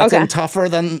 That's in Tougher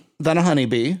Than a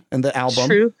Honeybee in the album.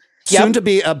 True. Soon to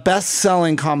be a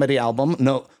best-selling comedy album.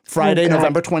 No, Friday,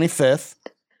 November 25th.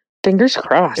 Fingers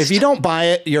crossed. If you don't buy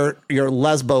it, you're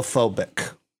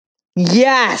lesbophobic.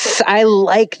 Yes, I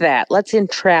like that. Let's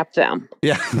entrap them.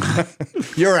 Yeah.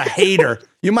 You're a hater.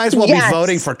 You might as well be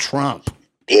voting for Trump.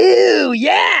 Ew,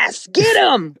 yes, get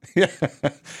him. Yeah.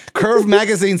 Curve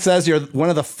magazine says you're one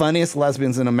of the funniest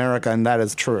lesbians in America, and that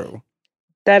is true.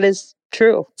 That is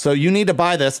true. So you need to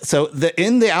buy this. So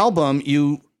in the album,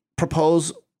 you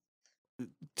propose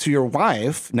to your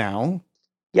wife now.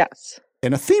 Yes.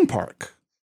 In a theme park.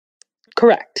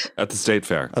 Correct. At the state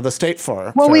fair. At the state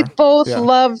fair. Well, we both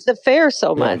love the fair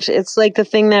so much. It's like the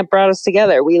thing that brought us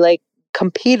together. We like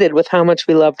competed with how much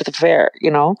we loved the fair, you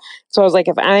know? So I was like,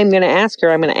 if I'm going to ask her,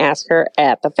 I'm going to ask her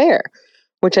at the fair,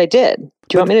 which I did.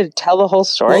 Do you want me to tell the whole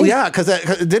story? Well, yeah, because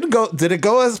did it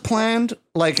go as planned?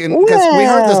 Like, because we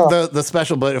heard the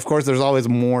special, but of course, there's always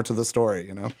more to the story,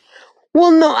 you know?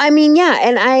 Well, no, I mean, yeah.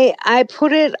 And I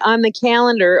put it on the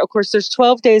calendar. Of course, there's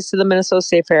 12 days to the Minnesota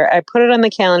State Fair. I put it on the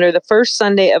calendar the first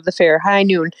Sunday of the fair, high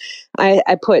noon. I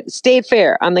put State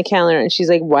Fair on the calendar. And she's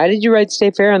like, why did you write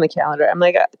State Fair on the calendar? I'm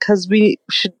like, because we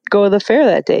should go to the fair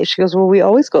that day. She goes, well, we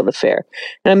always go to the fair.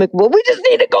 And I'm like, well, we just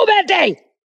need to go that day.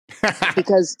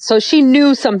 So she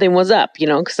knew something was up, you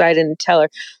know, because I didn't tell her.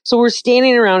 So we're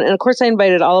standing around, and of course I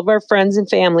invited all of our friends and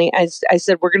family. I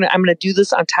said, I'm gonna do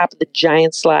this on top of the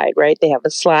giant slide, right? They have a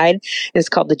slide, and it's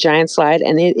called the giant slide,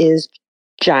 and it is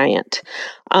giant.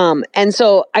 And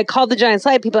so I called the giant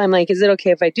slide people. I'm like, is it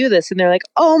okay if I do this? And they're like,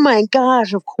 oh my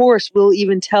gosh, of course. We'll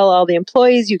even tell all the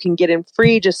employees you can get in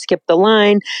free. Just skip the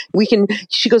line.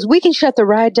 She goes, we can shut the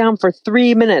ride down for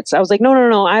 3 minutes. I was like, no.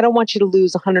 I don't want you to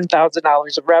lose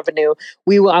 $100,000 of revenue.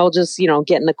 I'll just,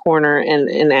 get in the corner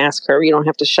and ask her. You don't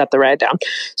have to shut the ride down.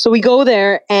 So we go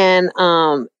there and,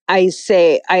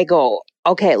 I go,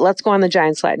 okay, let's go on the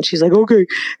giant slide. And she's like, okay.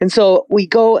 And so we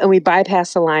go and we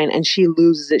bypass the line and she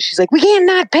loses it. She's like, we can't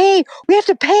not pay. We have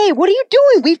to pay. What are you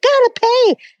doing? We've got to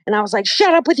pay. And I was like,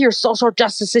 shut up with your social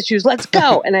justice issues. Let's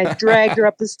go. And I dragged her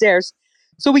up the stairs.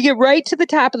 So we get right to the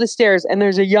top of the stairs and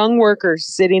there's a young worker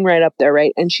sitting right up there,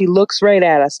 right? And she looks right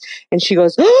at us and she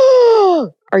goes,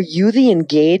 oh, are you the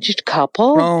engaged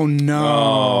couple? Oh,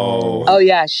 no. Oh,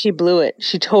 yeah. She blew it.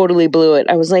 She totally blew it.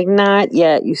 I was like, not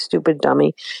yet, you stupid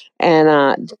dummy.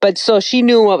 And, but so she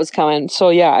knew what was coming. So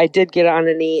yeah, I did get on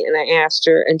a knee and I asked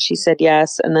her and she said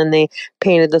yes. And then they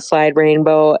painted the slide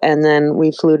rainbow and then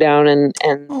we flew down and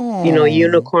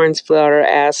unicorns flew out her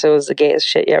ass. It was the gayest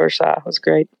shit you ever saw. It was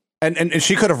great. And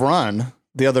she could have run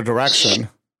the other direction.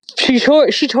 She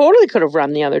totally could have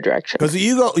run the other direction. Because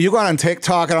you go on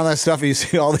TikTok and all that stuff, and you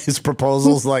see all these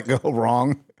proposals like go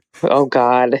wrong. Oh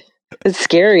God, it's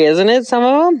scary, isn't it? Some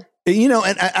of them.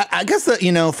 And I guess that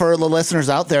for the listeners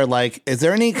out there, like, is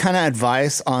there any kind of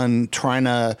advice on trying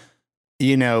to,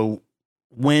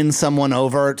 win someone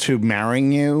over to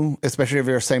marrying you, especially if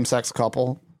you're a same-sex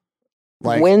couple?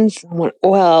 Like, win someone?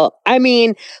 Well, I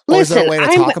mean, listen,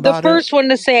 I'm the first one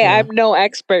to say I'm no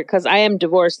expert because I am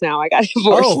divorced now. I got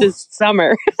divorced this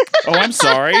summer. Oh, I'm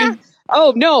sorry.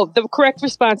 Oh no, the correct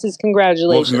response is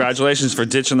congratulations. Well, congratulations for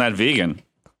ditching that vegan.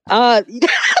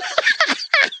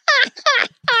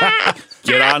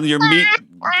 Get on your meat.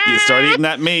 You start eating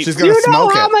that meat. She's gonna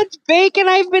smoke it. How much bacon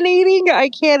I've been eating? I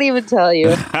can't even tell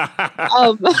you.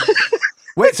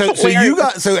 Wait, so you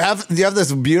have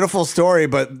this beautiful story,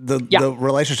 but the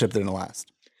relationship didn't last.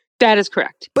 That is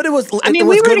correct. But it was. We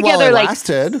were together like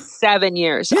 7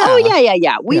 years. Yeah. Oh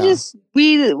yeah.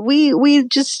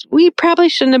 We probably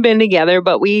shouldn't have been together,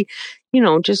 but we,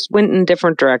 just went in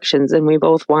different directions, and we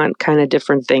both want kind of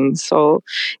different things. So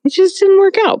it just didn't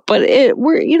work out. But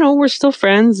we're still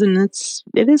friends, and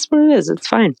it is what it is. It's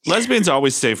fine. Lesbians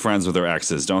always stay friends with their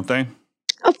exes, don't they?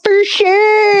 Oh, for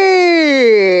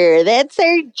sure. That's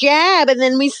our job. And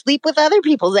then we sleep with other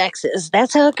people's exes.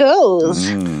 That's how it goes.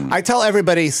 I tell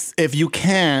everybody, if you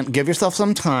can, give yourself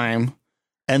some time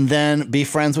and then be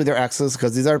friends with your exes,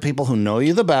 because these are people who know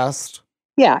you the best.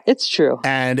 Yeah, it's true.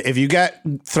 And if you get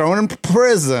thrown in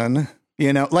prison,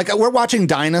 like we're watching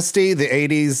Dynasty, the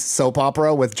 80s soap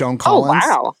opera with Joan Collins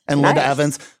and Linda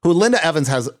Evans, who Linda Evans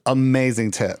has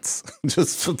amazing tits.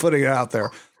 Just putting it out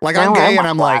there. Like, I'm gay and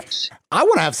I'm like, I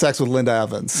want to have sex with Linda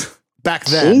Evans. Back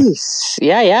then. Jeez.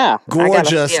 Yeah.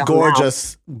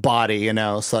 Gorgeous body,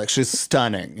 So like, she's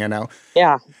stunning,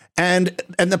 Yeah. And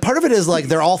the part of it is like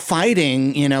they're all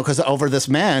fighting, because over this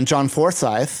man, John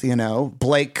Forsythe,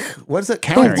 Blake, what is it?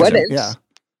 Carrington. Yeah.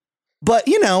 But,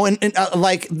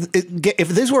 if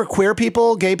these were queer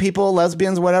people, gay people,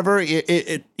 lesbians, whatever,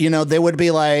 they would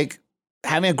be like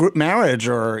having a group marriage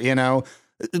or,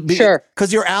 sure.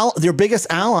 Because your biggest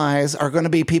allies are going to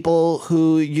be people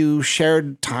who you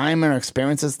shared time and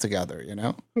experiences together,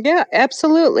 Yeah,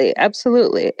 absolutely.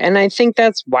 Absolutely. And I think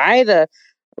that's why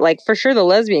for sure the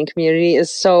lesbian community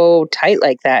is so tight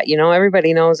like that.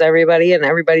 Everybody knows everybody and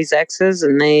everybody's exes,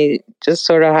 and they just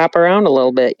sort of hop around a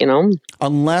little bit,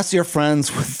 Unless you're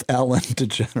friends with Ellen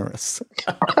DeGeneres.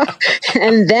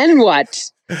 And then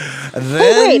what?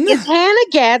 Wait, is Hannah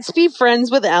Gadsby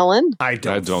friends with Ellen? I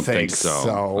don't think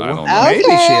so. I don't know. Maybe she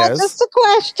is. Just a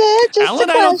question. Ellen,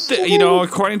 I don't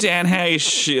according to Anne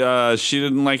Heche, she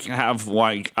didn't have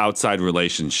outside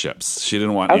relationships. She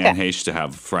didn't want Anne Heche to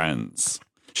have friends.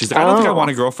 She's like, I don't think I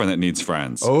want a girlfriend that needs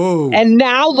friends. Oh. And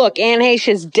now look, Anne Heche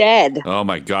is dead. Oh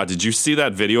my God. Did you see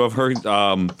that video of her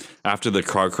after the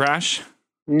car crash?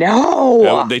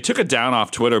 No. They took it down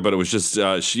off Twitter, but it was just,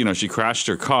 she crashed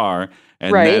her car.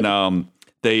 And then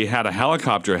they had a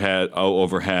helicopter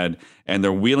overhead, and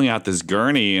they're wheeling out this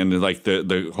gurney, and like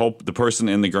the person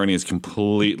in the gurney is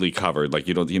completely covered, like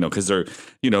because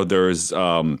there's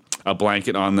a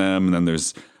blanket on them, and then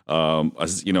there's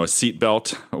a seat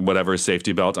belt or whatever,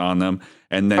 safety belt on them,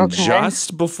 and then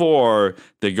just before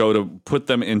they go to put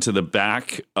them into the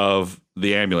back of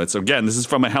the ambulance, again, this is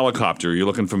from a helicopter. You're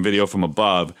looking from video from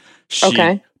above.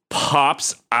 She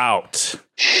pops out.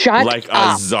 Shut like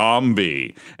up. A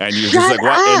zombie, and you're just like,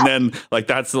 what? And then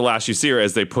that's the last you see her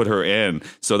as they put her in.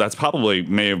 So that's probably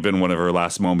may have been one of her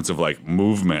last moments of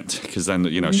movement, because then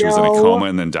she was in a coma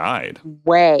and then died.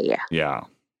 Way. Yeah.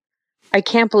 I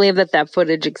can't believe that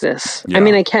footage exists. Yeah. I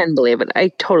mean, I can believe it. I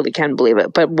totally can believe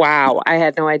it. But wow, I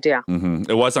had no idea. Mm-hmm.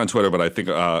 It was on Twitter, but I think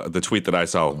the tweet that I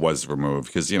saw was removed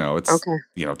because, it's,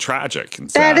 tragic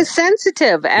and sad. That is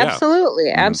sensitive. Absolutely.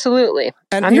 Yeah. Absolutely.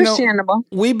 And, understandable.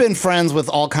 We've been friends with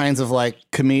all kinds of like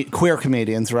queer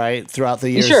comedians, right? Throughout the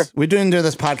years. Sure. We've been doing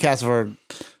this podcast for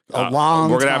a long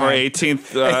We're going to time.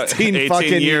 have our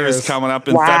 18 years coming up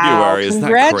in wow. February. Isn't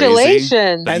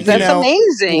Congratulations. that crazy? That's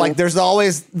amazing. Like there's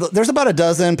about a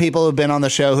dozen people who've been on the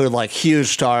show who are like huge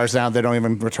stars now. They don't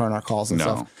even return our calls and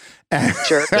stuff.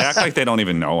 Jerks. They act like they don't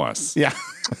even know us. Yeah.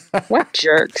 What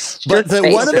jerks? But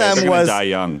one of them was die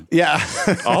young. Yeah.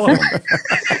 All of them.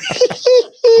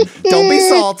 Don't be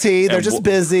salty. They're just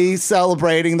busy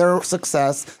celebrating their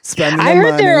success, spending I their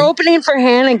heard money. they're opening for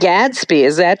Hannah Gadsby.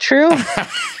 Is that true?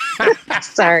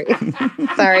 Sorry.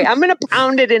 I'm going to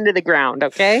pound it into the ground.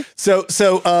 Okay. So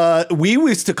we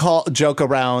used to joke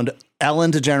around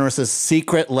Ellen DeGeneres'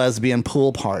 secret lesbian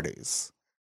pool parties.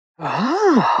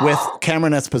 Oh. With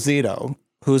Cameron Esposito,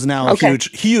 who's now a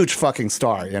huge fucking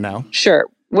star, Sure.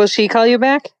 Will she call you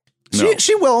back? No.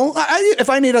 She will. If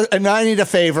I need a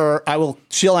favor, I will.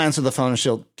 She'll answer the phone.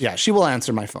 And she will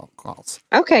answer my phone calls.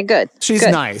 Okay, good. She's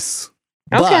nice.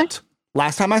 Okay. But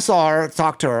last time I saw her,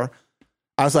 talked to her,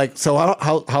 I was like, so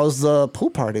how's the pool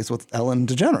parties with Ellen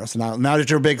DeGeneres? Now that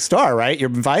you're a big star, right? You're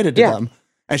invited to them.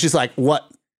 And she's like,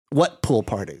 what pool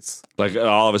parties? Like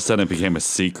all of a sudden it became a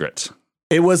secret.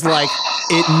 It was like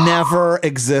it never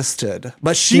existed,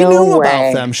 but she knew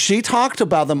about them. She talked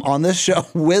about them on this show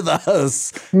with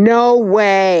us. No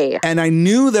way. And I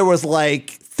knew there was like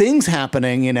things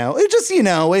happening, It just,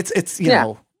 it's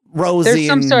rosy. There's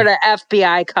some sort of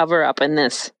FBI cover up in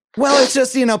this. Well, it's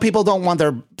just, people don't want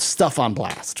their stuff on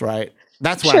blast, right?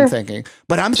 That's what I'm thinking.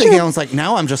 But I'm thinking, I was like,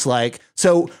 now I'm just like,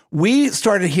 so we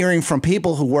started hearing from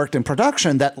people who worked in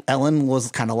production that Ellen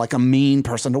was kind of like a mean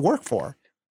person to work for.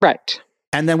 Right.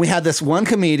 And then we had this one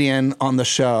comedian on the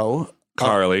show,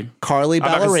 Carly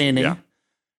Ballerini.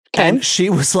 And she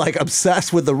was like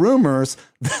obsessed with the rumors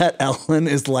that Ellen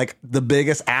is like the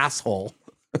biggest asshole.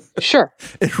 Sure.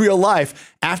 In real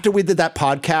life. After we did that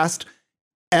podcast,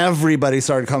 everybody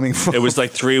started coming from. It was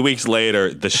like 3 weeks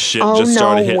later, the shit just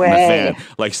started hitting the fan.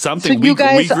 Like something. So you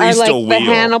guys we are like a wheel. the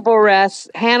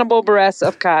Hannibal Buress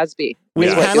of Cosby.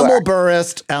 Hannibal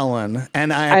Buress Ellen,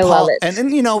 and I love it.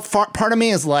 And part of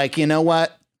me is like, you know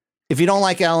what? If you don't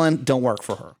like Ellen, don't work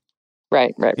for her.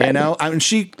 Right. I mean,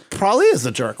 she probably is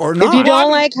a jerk, or not. If you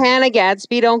don't like Hannah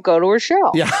Gadsby, don't go to her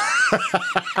show. Yeah.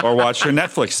 Or watch her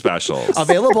Netflix specials.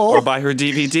 Available. Or buy her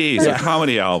DVDs or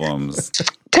comedy albums.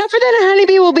 Tougher Than a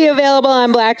Honeybee will be available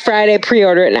on Black Friday.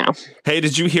 Pre-order it now. Hey,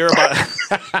 did you hear about...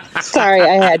 Sorry,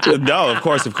 I had to. No, of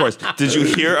course. Did you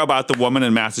hear about the woman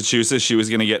in Massachusetts? She was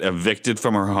going to get evicted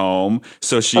from her home,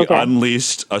 so she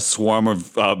unleashed a swarm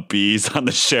of bees on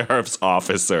the sheriff's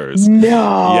officers.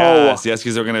 No. Yes,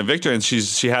 because they were going to evict her, and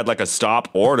she had like a stop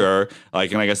order,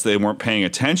 and I guess they weren't paying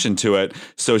attention to it.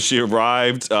 So she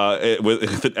arrived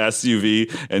with an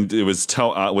SUV, and it was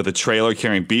with a trailer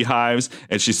carrying beehives,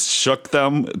 and she shook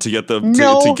them to get the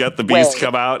bees to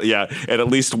come out. Yeah, and at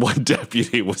least one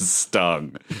deputy was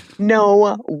stung.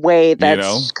 No way.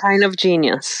 That's kind of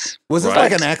genius. Was this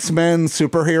like an X-Men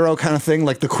superhero kind of thing,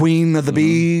 like the Queen of the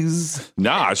Bees?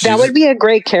 Nah, that would be a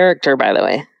great character, by the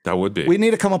way. That would be. We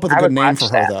need to come up with a good name for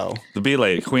her, though. The bee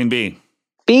lady, Queen Bee.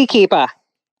 Beekeeper.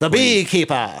 The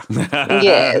beekeeper.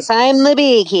 Yes, I'm the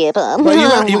beekeeper.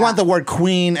 But you want the word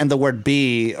queen and the word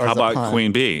bee. Or how about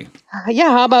Queen Bee? Yeah,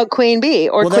 how about Queen Bee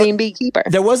or Queen Beekeeper?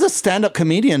 There was a stand-up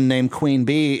comedian named Queen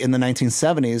Bee in the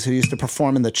 1970s who used to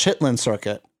perform in the Chitlin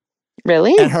circuit.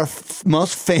 Really? And her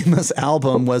most famous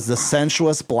album was The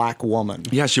Sensuous Black Woman.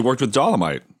 Yeah, she worked with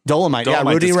Dolomite.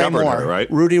 Rudy Ray Moore. Her, right?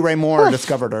 Rudy Ray Moore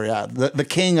discovered her, the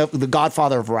king of the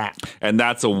godfather of rap. And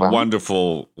that's a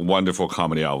wonderful, wonderful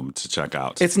comedy album to check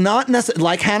out. It's not necessarily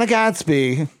like Hannah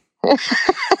Gadsby.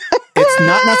 It's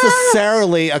not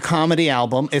necessarily a comedy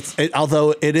album.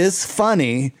 Although it is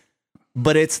funny,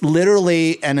 but it's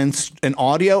literally an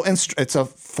audio. It's a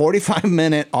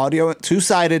 45-minute audio,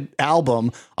 two-sided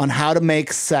album on how to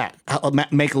make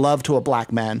love to a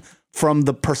black man from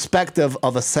the perspective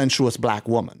of a sensuous black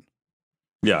woman.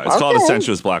 Yeah, it's called The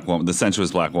Sensuous Black Woman. The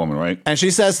Sensuous Black Woman, right? And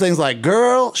she says things like,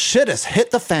 "Girl, shit has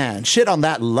hit the fan. Shit on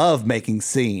that love-making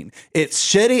scene. It's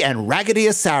shitty and raggedy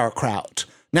as sauerkraut.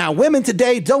 Now, women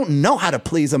today don't know how to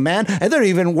please a man, and they're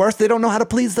even worse, they don't know how to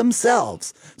please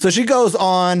themselves." So she goes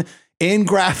on in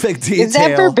graphic detail. Is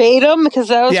that verbatim? Because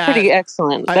that was pretty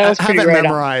excellent. That was pretty I haven't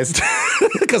memorized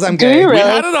because I'm gay. Really? We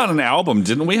had it on an album,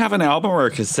 didn't we? Have an album or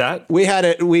a cassette? We had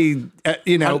it. In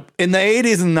the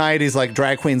 80s and 90s, like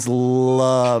drag queens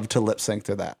love to lip sync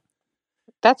to that.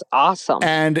 That's awesome.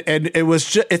 And it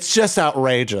was it's just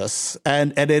outrageous.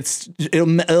 And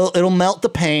it'll melt the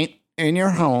paint in your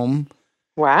home.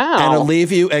 Wow. And it'll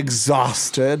leave you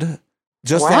exhausted.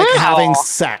 Just like having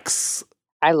sex.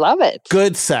 I love it.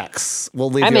 Good sex will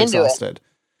leave you exhausted.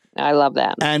 I love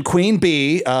that. And Queen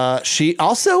Bee, she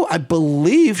also, I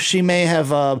believe she may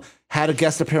have had a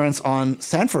guest appearance on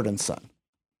Sanford and Son.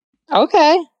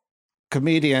 Okay.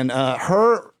 Comedian.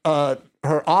 Her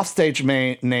offstage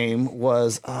name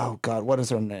was, oh God, what is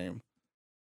her name?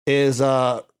 Is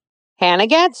Hannah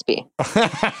Gadsby.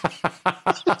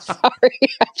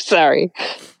 Sorry.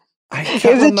 Is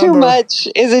it too much?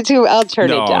 Is it too? I'll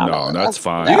turn it down. No, that's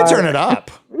fine. You can turn it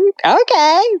up.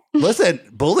 Okay. Listen,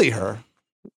 bully her.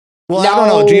 Well, I don't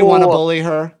know. Do you want to bully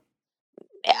her?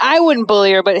 I wouldn't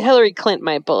bully her, but Hillary Clinton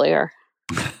might bully her.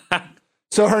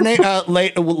 So her name,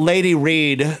 Lady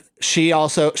Reed. She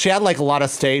had like a lot of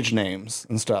stage names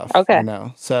and stuff. Okay. You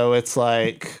know? So it's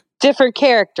like different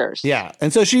characters. Yeah,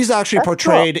 and so she's actually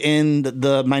portrayed in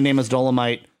the My Name Is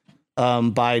Dolomite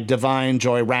by Divine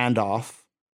Joy Randolph.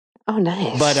 Oh,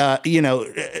 nice. But you know,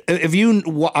 if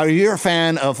you're a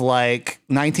fan of like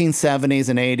 1970s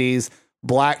and 80s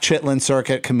Black Chitlin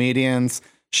Circuit comedians,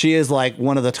 she is like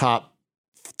one of the top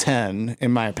 10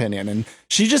 in my opinion. And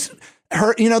she just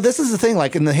this is the thing,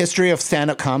 like in the history of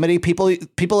stand-up comedy,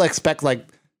 people expect like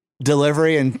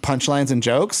delivery and punchlines and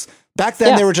jokes. Back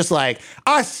then they were just like,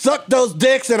 I sucked those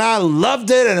dicks and I loved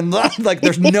it, and like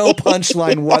there's no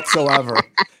punchline whatsoever.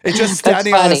 It's just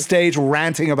standing on a stage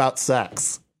ranting about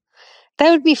sex. That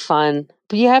would be fun.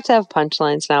 But you have to have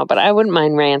punchlines now, but I wouldn't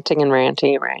mind ranting.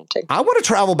 I want to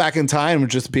travel back in time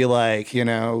and just be like,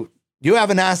 you have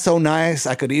an ass so nice,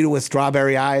 I could eat it with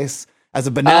strawberry ice. As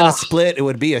a banana split, it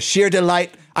would be a sheer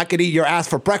delight. I could eat your ass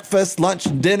for breakfast, lunch,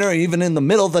 dinner, even in the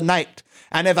middle of the night.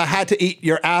 And if I had to eat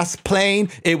your ass plain,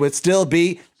 it would still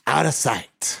be out of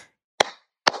sight.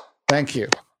 Thank you.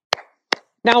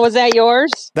 Now, was that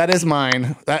yours? That is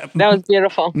mine. That was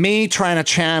beautiful. Me trying to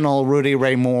channel Rudy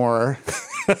Ray Moore.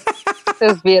 It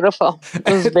was beautiful.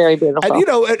 It was very beautiful.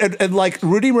 And, and like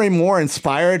Rudy Ray Moore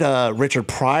inspired Richard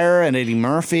Pryor and Eddie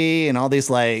Murphy and all these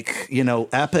like,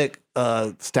 epic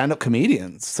stand-up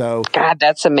comedians. So God,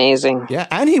 that's amazing. Yeah.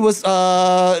 And he was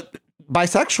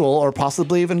bisexual or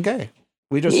possibly even gay.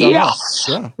 We just don't know.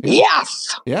 Yeah.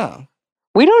 Yes. Yeah.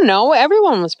 We don't know.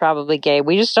 Everyone was probably gay.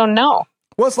 We just don't know.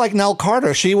 Well, it's like Nell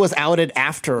Carter. She was outed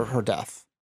after her death.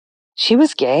 She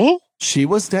was gay? She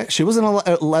was in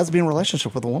a lesbian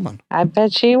relationship with a woman. I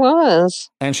bet she was.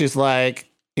 And she's like,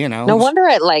 No wonder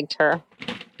I liked her.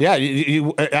 Yeah,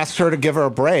 you asked her to give her a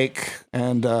break,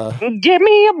 and give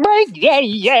me a break,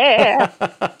 yeah.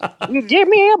 Give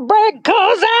me a break,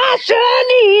 'cause I sure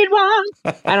need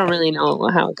one. I don't really know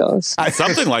how it goes.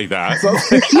 Something like that.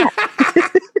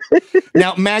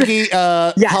 Now, Maggie,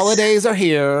 holidays are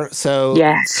here, so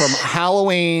from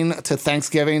Halloween to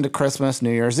Thanksgiving to Christmas,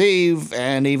 New Year's Eve,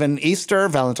 and even Easter,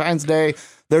 Valentine's Day,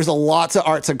 there's lots of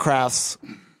arts and crafts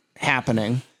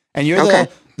happening, and you're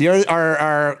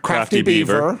our crafty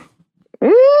beaver.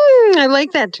 I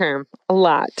like that term a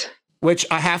lot. Which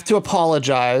I have to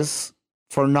apologize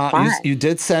for not. You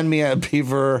did send me a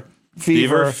beaver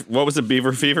fever. What was it?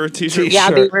 Beaver fever t-shirt?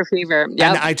 Yeah, beaver fever.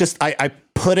 Yep. And I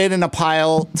put it in a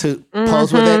pile to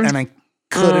pose with it, and I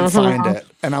couldn't find it.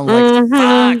 And I'm like,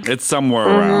 fuck. It's somewhere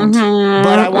around.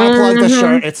 But I want to plug the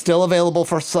shirt. It's still available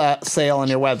for sale on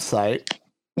your website.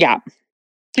 Yeah,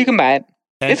 you can buy it.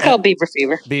 It's called Beaver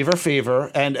Fever. Beaver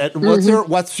Fever. And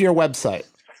what's your website?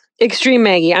 Extreme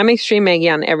Maggie. I'm Extreme Maggie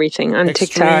on everything. On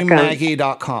TikTok.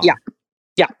 ExtremeMaggie.com. Yeah.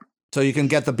 Yeah. So you can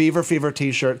get the Beaver Fever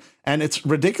t-shirt, and it's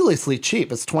ridiculously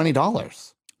cheap. It's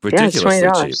 $20. Ridiculously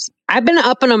it's $20. cheap. I've been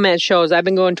upping them at shows. I've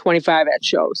been going 25 at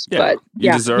shows. Yeah, but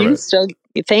you deserve it. Still,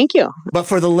 thank you. But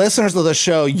for the listeners of the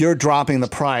show, you're dropping the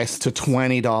price to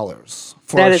 $20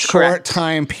 for that a is short correct.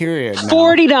 time period. Now.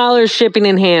 $40 shipping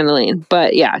and handling.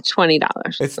 But yeah, $20.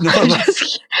 It's normal.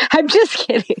 I'm just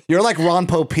kidding. You're like Ron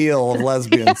Popeil of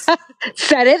lesbians.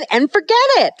 Set it and forget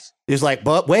it. He's like,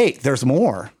 but wait, there's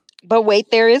more. But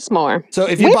wait, there is more. So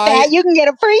if you buy that, you can get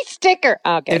a free sticker.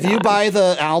 Okay, if you buy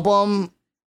the album,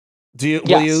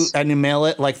 will you and you mail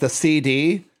it like the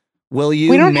CD? Will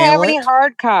you? We don't mail have it? any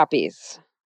hard copies.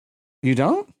 You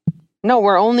don't? No,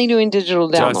 we're only doing digital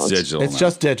downloads. Just digital. It's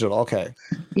just digital. Okay.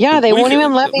 Yeah, they won't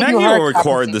even let me do Maggie hard will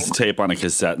record copies this tape on a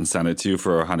cassette and send it to you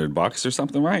for $100 or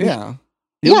something, right? Yeah.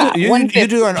 You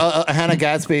do a Hannah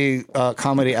Gadsby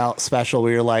comedy out special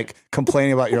where you're like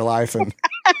complaining about your life and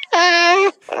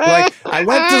like I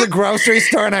went to the grocery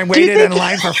store and I waited in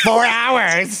line for 4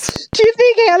 hours. Do you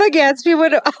think Hannah Gadsby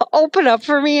would open up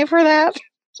for me for that?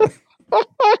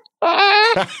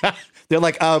 They're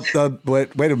like,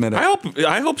 wait a minute.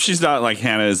 I hope she's not like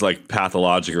Hannah is like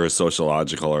pathological or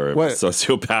sociological or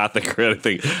sociopathic or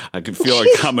anything. I could feel her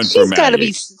coming for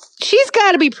Maggie. She's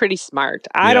got to be pretty smart.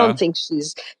 I don't think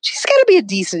she's got to be a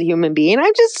decent human being. I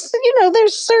just,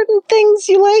 there's certain things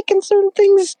you like and certain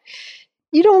things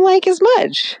you don't like as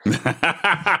much.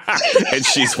 And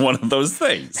she's one of those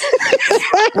things.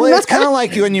 Well, it's kind of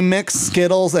like when you mix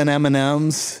Skittles and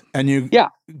M&Ms and you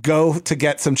go to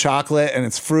get some chocolate and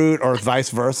it's fruit or vice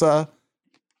versa.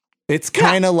 It's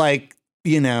kind of like,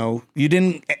 you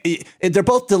didn't, they're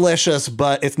both delicious,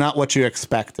 but it's not what you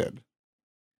expected.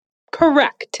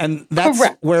 Correct. And that's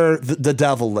where the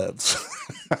devil lives.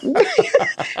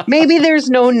 Maybe there's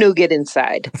no nougat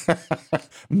inside.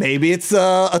 Maybe it's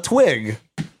a twig.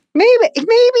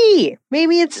 Maybe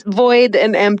it's void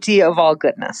and empty of all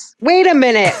goodness. Wait a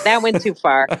minute. That went too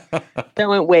far. That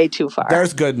went way too far.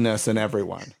 There's goodness in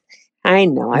everyone. I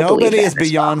know. Nobody is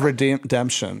beyond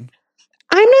redemption.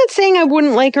 I'm not saying I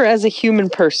wouldn't like her as a human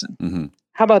person. Mm-hmm.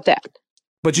 How about that?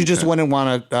 But you just wouldn't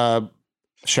want to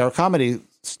share a comedy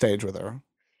stage with her.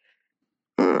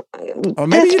 Or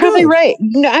maybe that's probably right.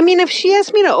 No, I mean, if she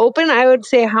asked me to open, I would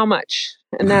say how much.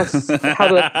 And that's how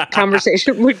the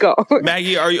conversation would go.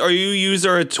 Maggie, are you a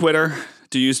user of Twitter?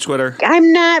 Do you use Twitter?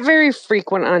 I'm not very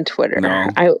frequent on Twitter. No.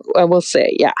 I will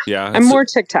say, yeah. I'm more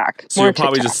TikTok. So you'll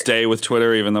probably just stay with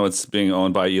Twitter even though it's being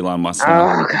owned by Elon Musk.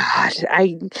 Oh, God.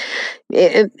 I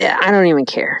don't even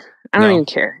care. I don't even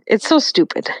care. It's so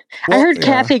stupid. Well, I heard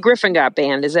Kathy Griffin got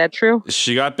banned. Is that true?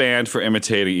 She got banned for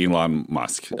imitating Elon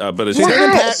Musk. But it's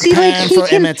banned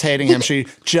for imitating him. She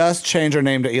just changed her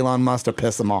name to Elon Musk to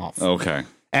piss him off. Okay.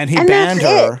 And he banned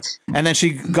her. And then she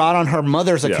got on her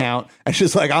mother's account and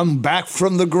she's like, I'm back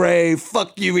from the grave.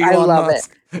 Fuck you, Elon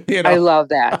Musk. I love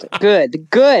that. Good.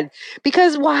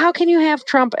 Because, how can you have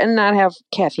Trump and not have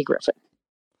Kathy Griffin?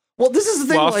 Well, this is the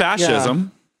thing. Well,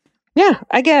 fascism. Yeah,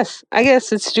 I guess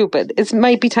it's stupid. It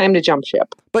might be time to jump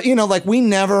ship. But, we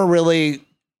never really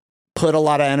put a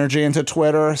lot of energy into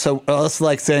Twitter. So us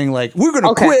saying we're going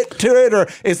to quit Twitter.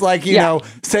 It's like,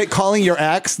 calling your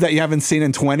ex that you haven't seen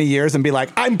in 20 years and be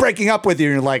like, I'm breaking up with you.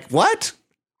 And you're like, what?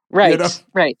 Right,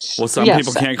 right. Well, some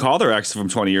people can't call their ex from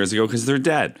 20 years ago because they're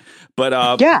dead.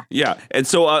 But yeah. And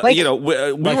so, we were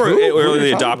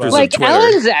early adopters of Twitter.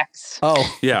 Ellen's ex.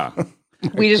 Oh, yeah.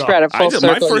 We just read a full circle.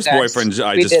 My first boyfriend,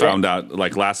 I just found out,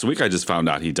 last week, I just found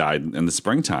out he died in the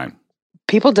springtime.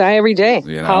 People die every day.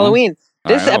 Halloween.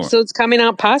 This episode's coming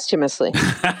out posthumously.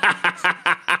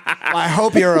 I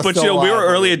hope you're But, we were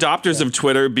early adopters of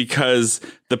Twitter because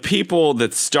the people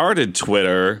that started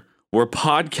Twitter were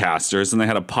podcasters and they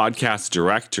had a podcast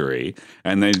directory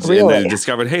and they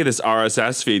discovered, hey, this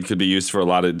RSS feed could be used for a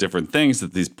lot of different things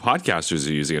that these podcasters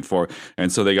are using it for.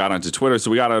 And so they got onto Twitter.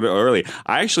 So we got on it early.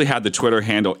 I actually had the Twitter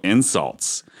handle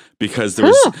insults because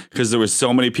there was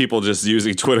so many people just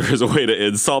using Twitter as a way to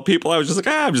insult people. I was just like,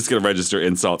 I'm just going to register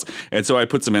insults. And so I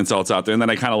put some insults out there and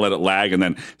then I kind of let it lag. And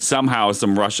then somehow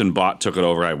some Russian bot took it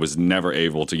over. I was never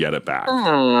able to get it back.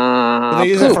 They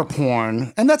use it for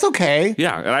porn and that's okay.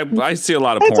 Yeah. And I see a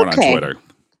lot of porn on Twitter.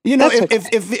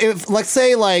 If let's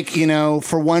say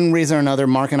for one reason or another,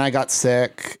 Mark and I got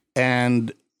sick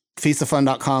and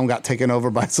feastofun.com got taken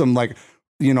over by some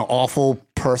awful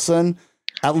person.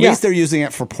 At least they're using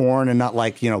it for porn and not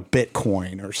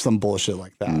Bitcoin or some bullshit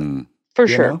like that. For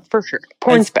sure.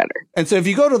 Porn's better. And so if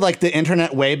you go to the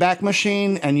Internet Wayback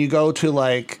Machine and you go to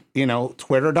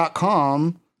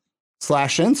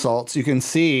twitter.com/insults, you can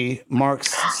see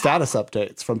Mark's status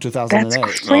updates from 2008.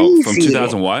 That's crazy. From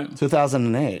 2000 what?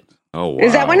 2008. Oh, wow.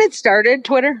 Is that when it started,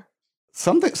 Twitter?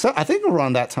 I think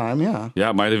around that time, yeah.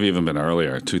 Yeah, it might have even been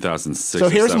earlier, 2006. So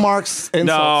here's Mark's insults.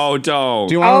 No, don't.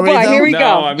 Do you want to read them? Here we go.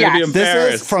 No, I'm going to be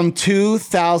embarrassed. This is from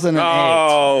 2008.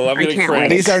 Oh, I'm going to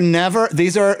cringe.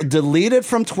 These are deleted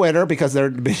from Twitter because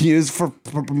they're used for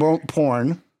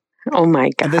porn. Oh my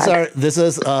God. And this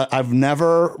is I've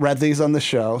never read these on the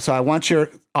show, so I want your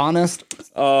honest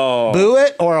boo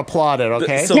it or applaud it,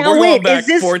 okay? So we're going back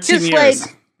 14 years.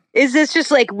 Is this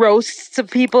just roasts of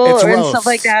people and stuff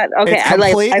like that? Okay, it's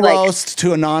complete roast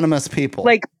to anonymous people.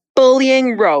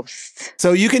 Bullying roasts.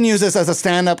 So you can use this as a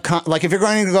stand-up, if you're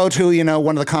going to go to,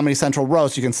 one of the Comedy Central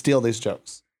roasts, you can steal these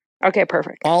jokes. Okay,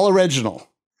 perfect. All original.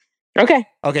 Okay.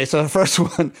 Okay, so the first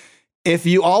one, if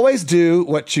you always do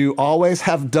what you always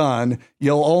have done,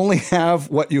 you'll only have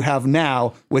what you have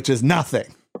now, which is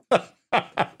nothing.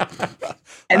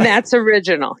 And that's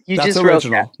original. That's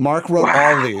original. Wrote that. Mark wrote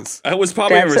all these. It was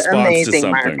probably a response to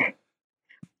something. Mark.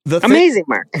 Amazing,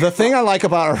 Mark. The thing I like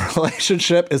about our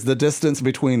relationship is the distance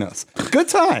between us. Good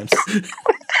times.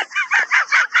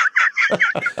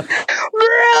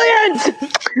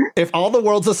 Brilliant. If all the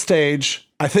world's a stage,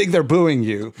 I think they're booing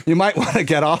you. You might want to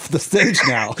get off the stage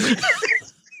now.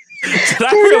 Did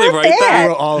I really write that? I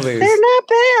wrote all these. They're not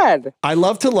bad. I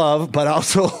love to love, but I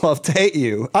also love to hate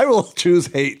you. I will choose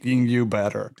hating you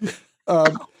better.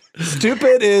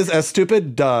 Stupid is as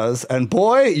stupid does, and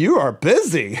boy, you are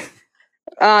busy.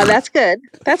 That's good.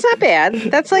 That's not bad.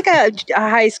 That's like a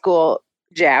high school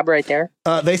jab right there.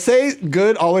 They say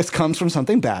good always comes from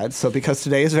something bad, so because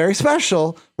today is very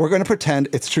special, we're going to pretend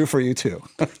it's true for you too.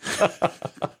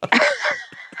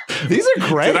 These are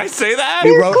great. Did I say that?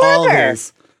 You wrote all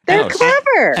these. They're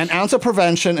clever. An ounce of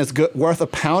prevention is worth a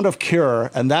pound of cure,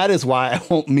 and that is why I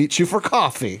won't meet you for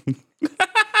coffee.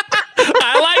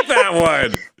 I like that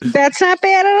one. That's not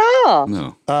bad at all.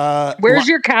 No. Where's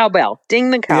your cowbell?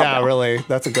 Ding the cowbell. Yeah, really.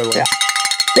 That's a good one. Yeah.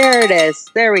 There it is.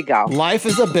 There we go. Life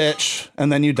is a bitch,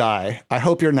 and then you die. I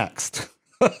hope you're next.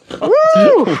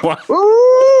 Ooh.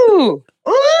 Ooh.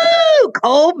 Ooh.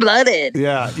 Cold-blooded.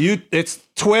 Yeah. It's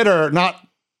Twitter, not...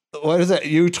 What is it?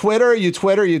 You Twitter, you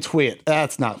tweet.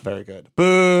 That's not very good.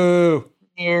 Boo.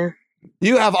 Yeah.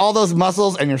 You have all those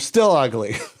muscles, and you're still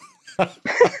ugly.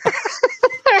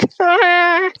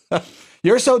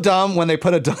 You're so dumb when they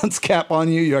put a dunce cap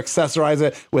on you, you accessorize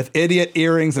it with idiot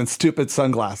earrings and stupid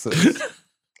sunglasses.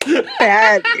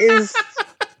 That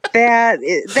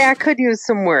could use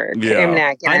some work.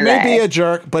 Yeah. I may be a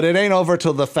jerk, but it ain't over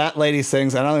till the fat lady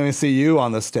sings. I don't even see you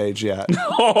on the stage yet.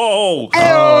 Oh.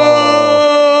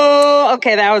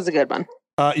 Okay, that was a good one.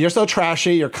 You're so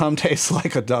trashy, your cum tastes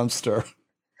like a dumpster.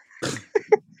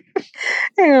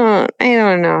 I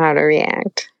don't know how to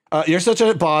react. You're such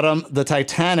a bottom, the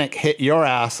Titanic hit your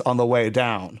ass on the way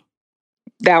down.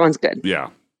 That one's good.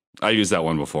 Yeah. I used that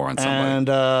one before on somebody. And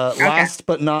last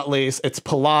but not least, it's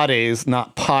Pilates,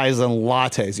 not pies and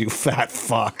lattes, you fat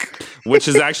fuck. Which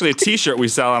is actually a t-shirt we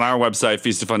sell on our website,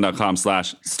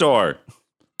 feastofun.com/store.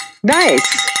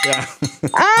 Nice. Yeah.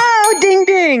 Oh, ding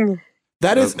ding.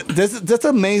 That's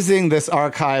amazing, this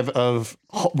archive of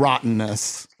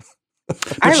rottenness.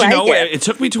 But I like it. It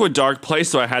took me to a dark place,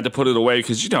 so I had to put it away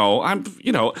because,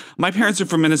 my parents are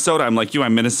from Minnesota. I'm like you,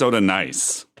 I'm Minnesota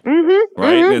nice. Mm-hmm,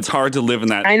 right? Mm-hmm. It's hard to live in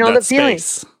that, I know that the feeling.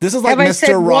 space. This is like Have Mr. I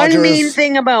said Rogers. one mean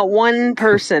thing about one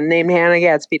person named Hannah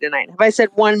Gadsby tonight? Have I said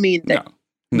one mean thing?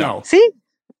 No. See?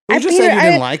 You just said you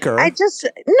didn't like her. No, and I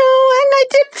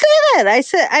didn't say that. I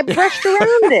said I brushed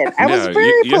around it. I was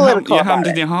very political You about hemmed it.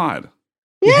 and you hawed.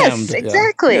 Yes, Hemmed, yeah.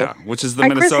 exactly. Yeah, which is the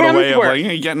Like Chris Minnesota way of Hemsworth. like,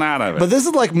 you're getting out of it. But this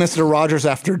is like Mr. Rogers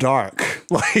After Dark.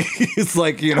 Like, it's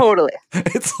like, Totally.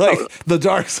 it's like the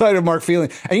dark side of Mark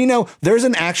Feeling. And there's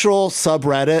an actual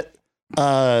subreddit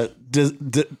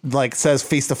like says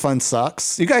Feast of Fun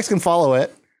sucks. You guys can follow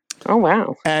it. Oh,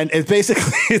 wow. And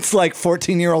it's like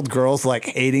 14-year-old girls like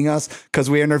hating us because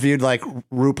we interviewed like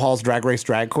RuPaul's Drag Race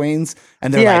drag queens.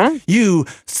 And they're like, you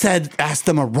asked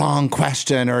them a wrong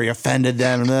question or you offended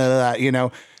them, blah, blah, blah,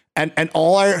 and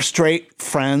all our straight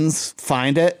friends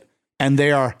find it and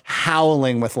they are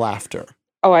howling with laughter.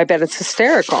 Oh, I bet it's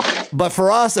hysterical. But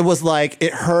for us, it was like,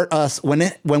 it hurt us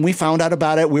when we found out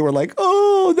about it. We were like,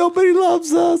 oh, nobody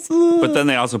loves us. But then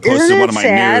they also posted one of my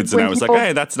nudes, and I was like,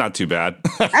 hey, that's not too bad.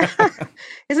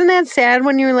 Isn't that sad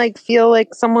when you like feel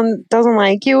like someone doesn't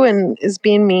like you and is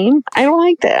being mean? I don't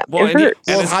like that. Well, it hurts.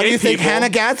 and Well, how do you think people- Hannah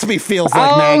Gadsby feels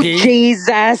like, Oh, Maggie?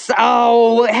 Jesus.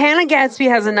 Oh, Hannah Gadsby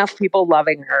has enough people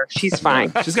loving her. She's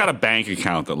fine. She's got a bank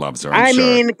account that loves her. I I'm sure.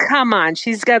 mean, come on.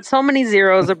 She's got so many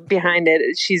zeros behind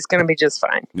it. She's going to be just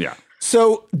fine. Yeah.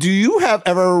 So, do you have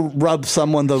ever rubbed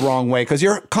someone the wrong way? Because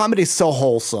your comedy's so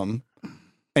wholesome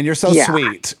and you're so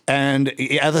sweet. And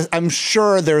I'm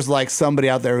sure there's like somebody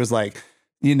out there who's like,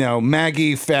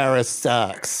 Maggie Faris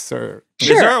sucks. Or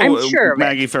Sure, I'm sure of it.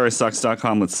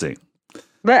 MaggieFerrisSucks.com. Let's see.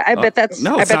 But I bet that's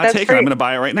No, I it's bet not that's taken. free. I'm going to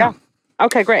buy it right now. Yeah.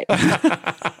 Okay, great.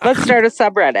 Let's start a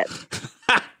subreddit.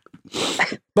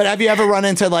 But have you ever run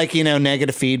into like,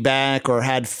 negative feedback or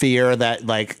had fear that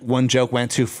like one joke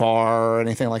went too far or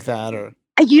anything like that? Or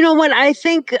You know what? I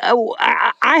think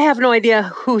I have no idea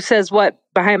who says what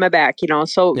behind my back,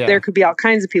 so there could be all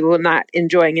kinds of people not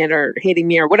enjoying it or hating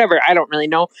me or whatever. I don't really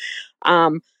know.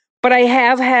 But I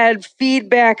have had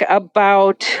feedback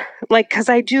about because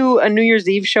I do a New Year's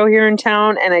Eve show here in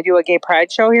town and I do a gay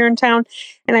pride show here in town.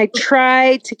 And I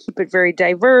try to keep it very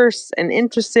diverse and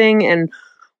interesting and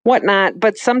whatnot.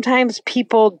 But sometimes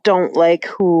people don't like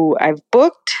who I've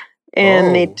booked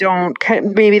and they don't,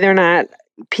 maybe they're not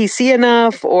PC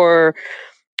enough or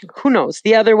who knows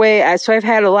the other way. So I've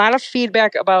had a lot of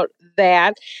feedback about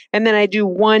that. And then I do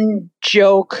one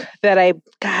joke that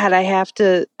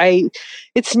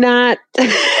it's not,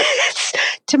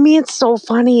 to me, it's so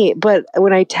funny. But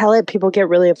when I tell it, people get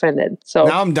really offended. So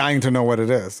Now I'm dying to know what it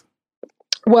is.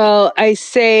 well, I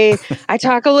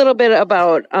talk a little bit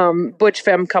about butch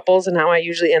femme couples and how I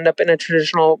usually end up in a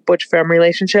traditional butch femme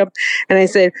relationship. And I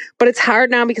say, but it's hard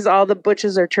now because all the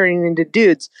butches are turning into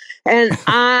dudes. And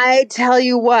I tell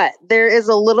you what, there is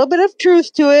a little bit of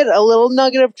truth to it, a little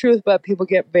nugget of truth, but people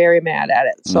get very mad at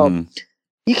it. So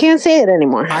you can't say it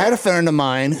anymore. I had a friend of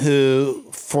mine who,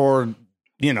 for,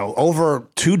 over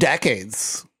 2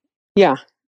 decades,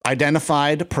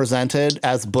 identified, presented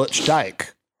as Butch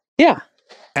Dyke. Yeah.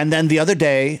 And then the other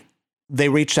day, they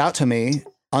reached out to me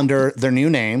under their new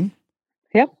name.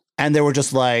 Yep. And they were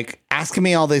just like asking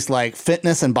me all these like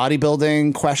fitness and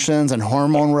bodybuilding questions and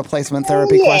hormone replacement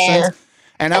therapy questions.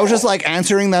 And I was just like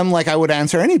answering them like I would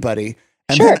answer anybody.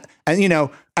 And sure.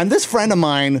 And this friend of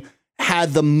mine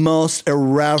had the most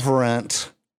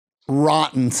irreverent,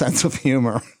 rotten sense of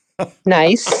humor.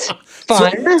 Nice.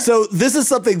 Fun. So this is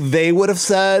something they would have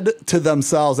said to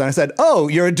themselves. And I said, oh,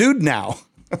 you're a dude now.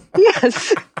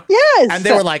 Yes. Yes. And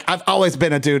they were like, I've always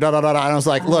been a dude. Da, da, da, da. And I was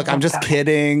like, look, I'm just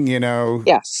kidding.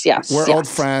 Yes. We're old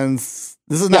friends.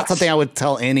 This is not something I would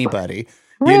tell anybody.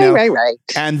 Right.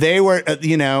 And they were,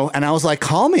 and I was like,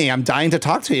 call me. I'm dying to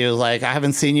talk to you. Like, I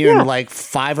haven't seen you in like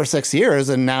 5 or 6 years.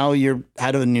 And now you're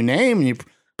had a new name and you're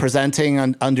presenting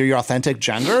under your authentic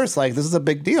gender. It's like, this is a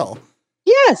big deal.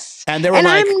 Yes. And they were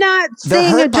I'm not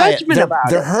saying a judgment about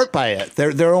it. They're hurt by it.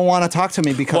 They don't want to talk to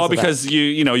me because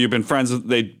you've been friends with,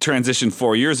 they transitioned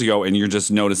 4 years ago and you're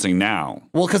just noticing now.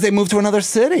 Well, because they moved to another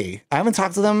city. I haven't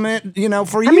talked to them,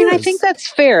 for years. I mean, I think that's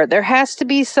fair. There has to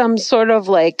be some sort of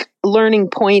like learning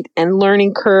point and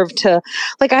learning curve to,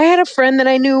 like, I had a friend that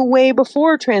I knew way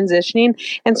before transitioning.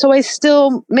 And so I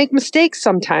still make mistakes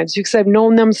sometimes because I've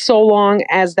known them so long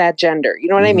as that gender. You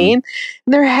know what I mean?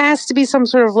 And there has to be some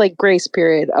sort of like grace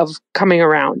period of coming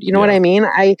around. You know what I mean?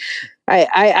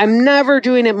 I'm never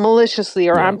doing it maliciously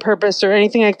or on purpose or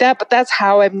anything like that, but that's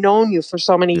how I've known you for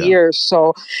so many years.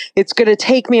 So it's going to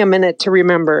take me a minute to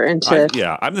remember and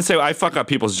to. I'm the same. I fuck up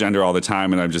people's gender all the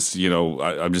time, and I'm just,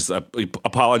 I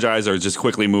apologize or just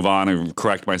quickly move on and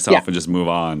correct myself and just move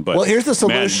on. But here's the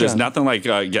solution. Man, there's nothing like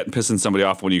pissing somebody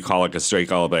off when you call like a straight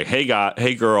guy, like,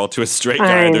 hey girl, to a straight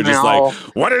guy, and they're just like,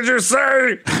 what did you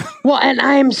say? Well, and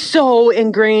I'm so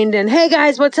ingrained in, hey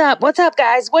guys, what's up? What's up,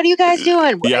 guys? What are you guys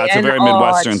doing? Yeah, it's a very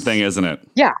Midwestern thing, isn't it?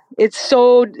 Yeah,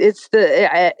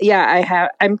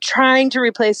 I'm trying to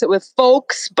replace it with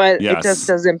folks, but it just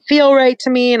doesn't feel right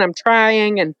to me, and I'm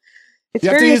trying, and it's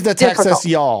you have to use the difficult. Texas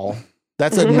y'all.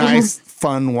 That's a nice,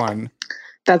 fun one.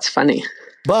 That's funny.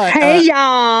 But hey,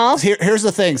 y'all. Here's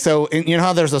the thing. So you know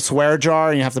how there's a swear jar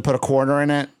and you have to put a quarter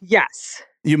in it? Yes.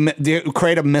 You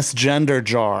create a misgender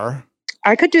jar.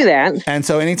 I could do that. And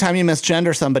so anytime you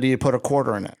misgender somebody, you put a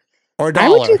quarter in it. Or $1. I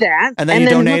would do that. And then you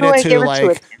donate it to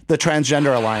like the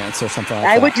Transgender Alliance or something like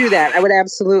that. I would do that. I would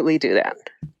absolutely do that.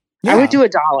 Yeah. I would do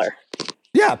 $1.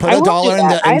 Yeah, put $1 in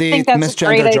the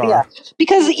misgender jar.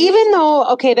 Because even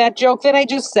though, that joke that I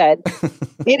just said,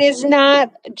 it is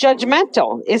not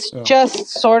judgmental. It's just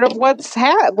sort of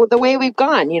the way we've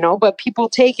gone, but people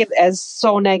take it as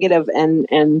so negative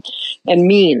and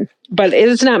mean. But it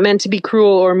is not meant to be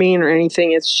cruel or mean or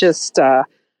anything. It's just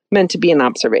meant to be an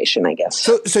observation, I guess.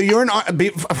 So you're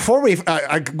before we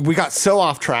got so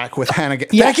off track with Hannah.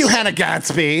 Yes. Thank you, Hannah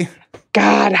Gadsby.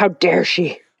 God, how dare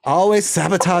she? Always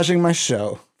sabotaging my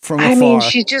show from afar. I mean,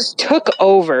 she just took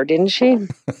over, didn't she?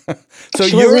 So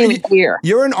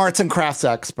you're an arts and crafts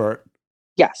expert.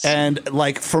 Yes. And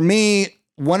like for me,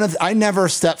 I never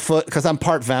step foot because I'm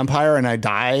part vampire and I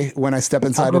die when I step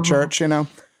inside a church,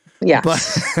 Yeah, but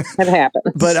that happens.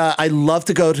 But I love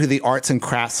to go to the arts and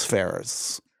crafts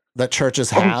fairs that churches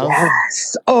have.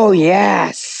 Oh,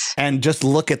 yes. And just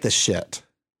look at the shit.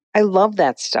 I love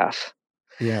that stuff.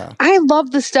 Yeah. I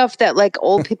love the stuff that like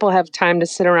old people have time to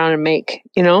sit around and make,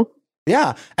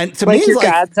 Yeah. And to like me, your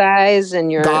God's Eyes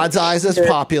and your God's Eyes is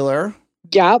popular.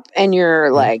 Yep. And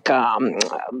your like,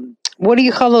 what do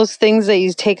you call those things that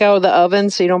you take out of the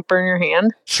oven so you don't burn your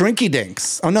hand? Shrinky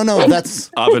dinks. Oh, no, that's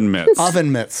oven mitts.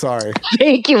 Oven mitts. Sorry.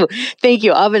 Thank you.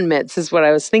 Oven mitts is what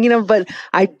I was thinking of, but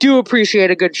I do appreciate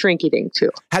a good shrinky dink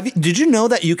too. Did you know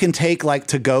that you can take like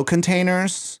to-go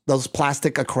containers, those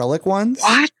plastic acrylic ones?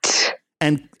 What?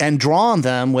 And draw on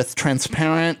them with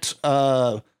transparent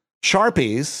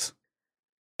Sharpies.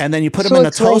 And then you put them in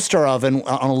a toaster oven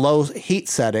on a low heat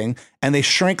setting and they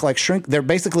shrink. They're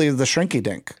basically the shrinky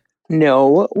dink.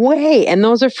 No way. And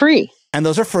those are free. And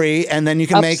then you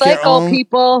can make your own.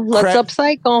 People. Let's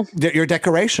upcycle. Your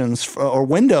decorations or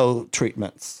window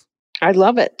treatments. I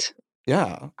love it.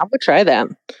 Yeah. I would try that.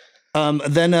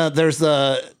 Then there's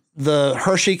the the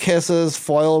Hershey Kisses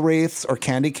foil wreaths or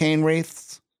candy cane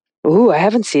wreaths? Ooh, I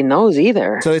haven't seen those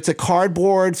either. So it's a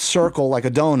cardboard circle like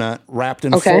a donut wrapped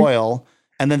in foil,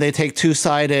 and then they take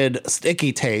two-sided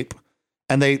sticky tape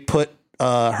and they put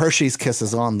Hershey's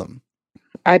Kisses on them.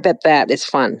 I bet that is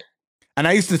fun. And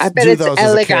I used to do those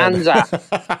eleganza.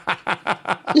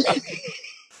 as a kid.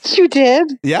 You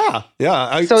did? Yeah.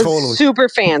 So totally. Super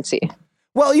fancy.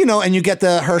 Well, you know, and you get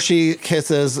the Hershey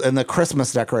Kisses and the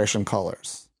Christmas decoration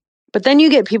colors. But then you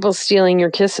get people stealing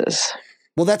your kisses.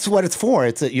 Well, that's what it's for.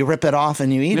 It's that you rip it off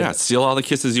and you eat it. Yeah, steal all the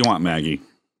kisses you want, Maggie.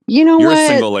 You know You're what? You're a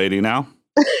single lady now.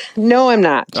 No, I'm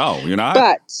not. Oh, you're not?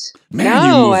 But man,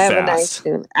 you move fast.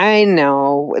 I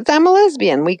know. I'm a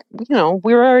lesbian. We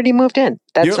were already moved in.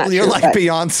 That's not you're true, like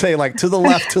Beyonce, like to the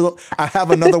left. I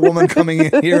have another woman coming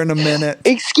in here in a minute.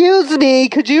 Excuse me,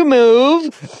 could you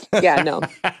move? Yeah, no.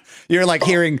 You're like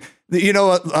hearing. You know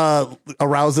what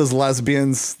arouses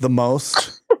lesbians the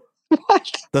most?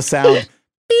 What? The sound.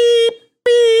 Beep,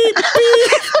 beep,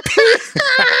 beep, beep.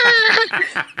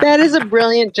 That is a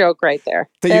brilliant joke right there.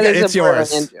 It's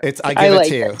yours. I give it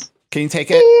to you. Can you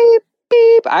take it? Beep,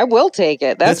 beep. I will take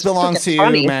it. This belongs to you,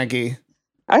 funny. Maggie.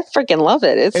 I freaking love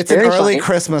it. It's an very early funny.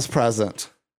 Christmas present.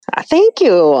 Thank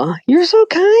you. You're so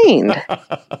kind.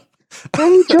 I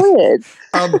enjoy it.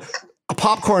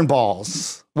 Popcorn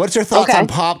balls. What's your thoughts on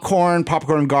popcorn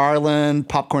garland,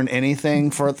 popcorn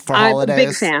anything for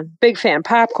holidays? I'm a big fan.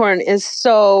 Popcorn is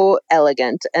so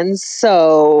elegant and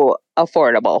so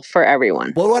affordable for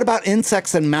everyone. Well, what about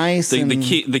insects and mice?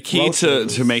 The key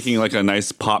to making like a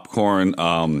nice popcorn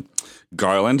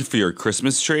garland for your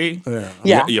Christmas tree.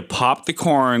 Yeah. You pop the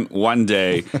corn one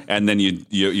day and then you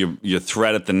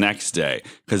thread it the next day.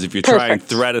 Because if you try and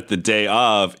thread it the day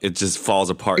of, it just falls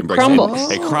apart and breaks.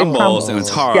 It crumbles and it's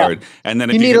hard. Yeah. And then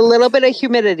if you need a little bit of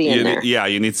humidity in there. Yeah,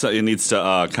 it needs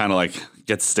to kind of like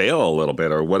get stale a little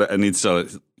bit or what it needs to.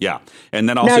 Yeah, and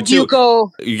then also you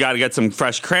got to get some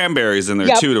fresh cranberries in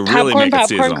there too to really make it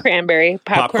seasonal. Popcorn, cranberry.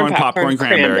 Popcorn.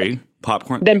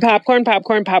 Then popcorn,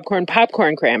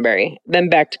 cranberry. Then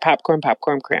back to popcorn,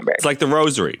 cranberry. It's like the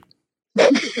rosary,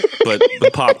 but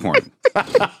with popcorn. But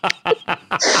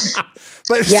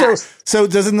so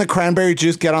doesn't the cranberry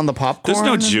juice get on the popcorn? There's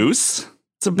no juice.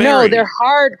 It's a berry. No, they're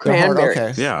hard cranberries.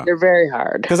 Okay. Yeah, they're very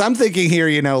hard. Because I'm thinking here,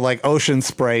 like ocean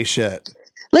spray shit.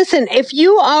 Listen, if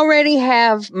you already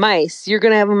have mice, you're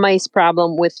going to have a mice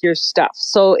problem with your stuff.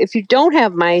 So if you don't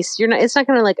have mice, it's not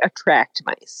going to like attract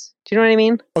mice. Do you know what I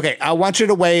mean? Okay, I want you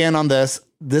to weigh in on this.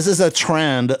 This is a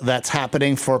trend that's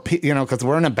happening for because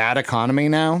we're in a bad economy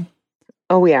now.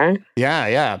 Oh, we are?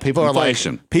 Yeah. People are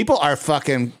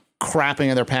fucking crapping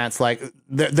in their pants. Like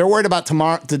they're worried about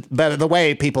tomorrow. The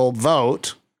way people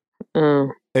vote.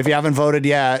 If you haven't voted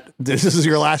yet, this is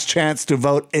your last chance to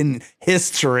vote in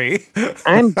history.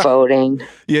 I'm voting.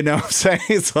 You know what I'm saying?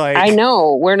 It's like I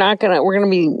know we're gonna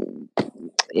be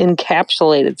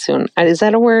encapsulated soon. Is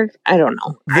that a word? I don't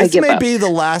know. This may be the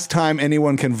last time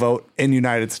anyone can vote in the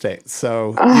United States. So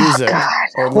use it.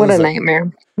 God, what a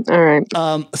nightmare. All right.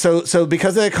 So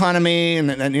because of the economy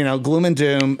and gloom and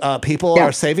doom, people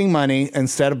are saving money.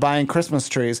 Instead of buying Christmas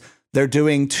trees, they're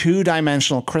doing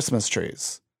 2-dimensional Christmas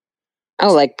trees.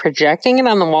 Oh, like projecting it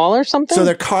on the wall or something? So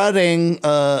they're cutting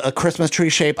a Christmas tree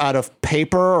shape out of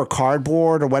paper or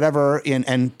cardboard or whatever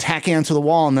and tacking onto the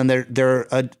wall. And then they're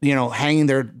hanging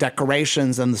their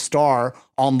decorations and the star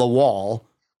on the wall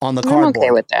on the cardboard.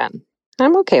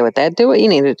 I'm okay with that. Do what you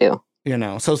need to do.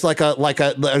 So it's like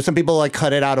some people like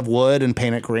cut it out of wood and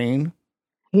paint it green.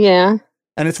 Yeah.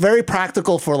 And it's very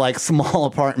practical for like small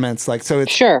apartments. Like, so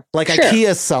it's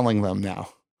IKEA's selling them now.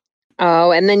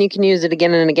 Oh, and then you can use it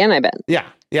again and again, I bet.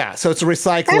 Yeah. So it's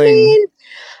recycling. I mean,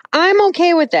 I'm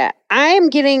okay with that. I am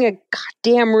getting a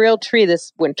goddamn real tree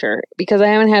this winter because I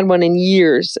haven't had one in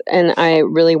years and I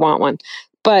really want one.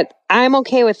 But I'm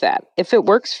okay with that. If it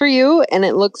works for you and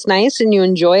it looks nice and you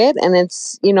enjoy it and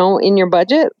it's, in your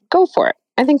budget, go for it.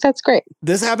 I think that's great.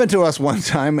 This happened to us one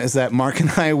time is that Mark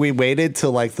and I, we waited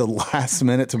till like the last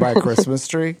minute to buy a Christmas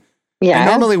tree. Yeah. And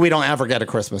normally we don't ever get a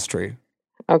Christmas tree.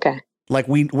 Okay. Like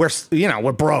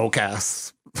we're broke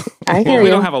ass. I hear we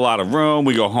you. don't have a lot of room.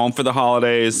 We go home for the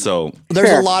holidays, so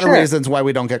there's a lot of reasons why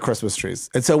we don't get Christmas trees.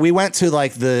 And so we went to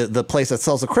like the place that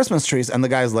sells the Christmas trees, and the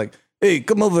guy's like, "Hey,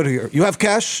 come over here. You have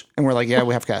cash?" And we're like, "Yeah,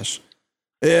 we have cash."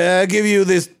 Yeah, I'll give you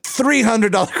this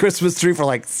 $300 Christmas tree for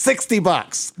like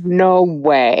 $60. No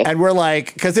way. And we're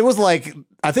like, because it was like,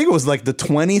 I think it was like the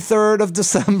 23rd of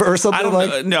December or something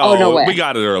like. No way. We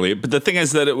got it early. But the thing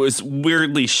is that it was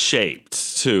weirdly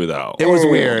shaped too, though. It was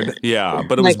weird. Yeah,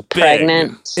 but it like was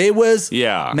pregnant. Big. It was,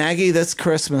 Maggie, this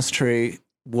Christmas tree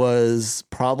was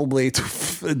probably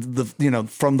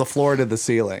from the floor to the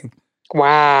ceiling.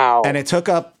 Wow. And it took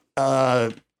up,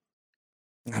 I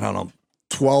don't know,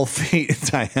 12 feet in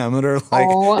diameter.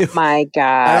 My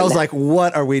God. And I was like,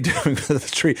 what are we doing with this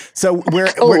tree? So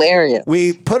hilarious.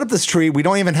 We put up this tree. We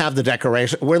don't even have the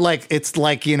decoration. We're like, it's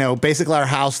like, basically our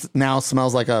house now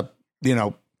smells like a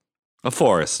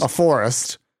forest. A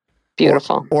forest.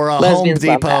 Beautiful. Or a Lesbians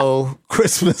Home Depot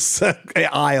Christmas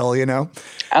aisle,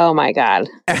 Oh my God.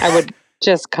 I would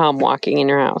just come walking in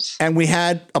your house. And we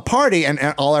had a party, and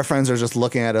all our friends are just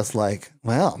looking at us like,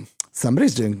 well,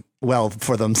 somebody's doing well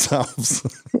for themselves.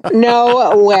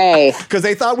 No way. Because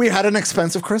they thought we had an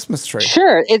expensive Christmas tree.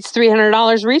 Sure. It's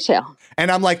 $300 retail.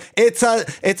 And I'm like, it's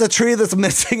a tree that's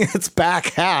missing its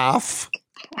back half.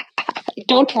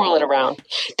 Don't twirl it around.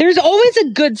 There's always a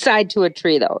good side to a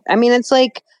tree, though. I mean, it's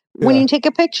like when you take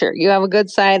a picture, you have a good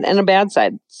side and a bad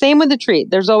side. Same with the tree.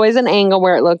 There's always an angle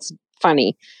where it looks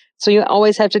funny. So you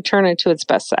always have to turn it to its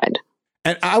best side.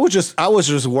 And I was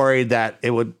just worried that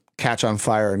it would catch on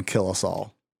fire and kill us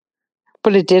all.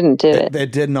 But it didn't, did it?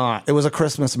 It did not. It was a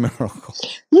Christmas miracle.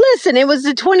 Listen, it was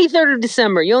the 23rd of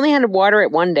December. You only had to water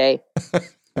it one day.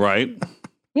 Right?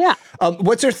 Yeah.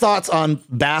 What's your thoughts on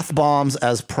bath bombs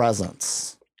as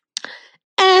presents?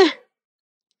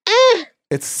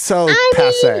 It's so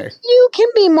passe. You can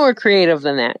be more creative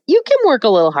than that. You can work a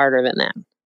little harder than that.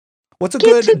 What's a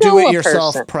good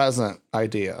do-it-yourself present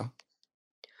idea?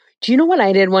 Do you know what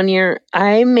I did one year?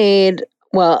 I made,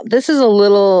 this is a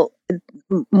little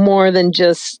more than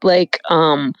just like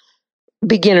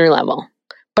beginner level,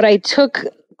 but I took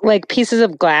like pieces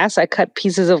of glass. I cut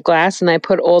pieces of glass and I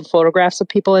put old photographs of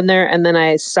people in there, and then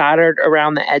I soldered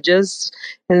around the edges,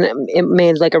 and it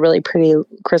made like a really pretty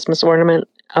Christmas ornament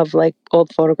of like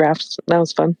old photographs. That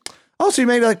was fun. Oh, so you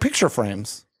made like picture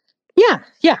frames? Yeah.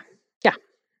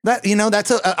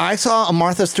 I saw a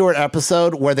Martha Stewart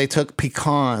episode where they took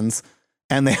pecans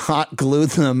and they hot glued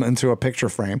them into a picture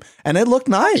frame, and it looked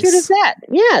nice. How cute is that?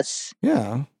 Yes.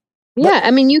 Yeah. Yeah,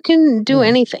 I mean, you can do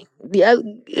anything.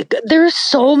 There's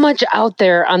so much out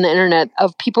there on the internet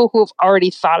of people who have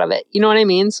already thought of it. You know what I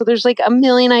mean? So there's like a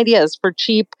million ideas for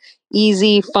cheap,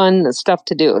 easy, fun stuff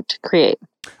to do, to create.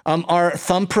 Are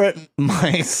thumbprint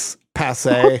mice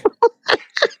passe?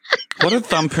 What are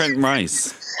thumbprint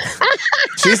mice?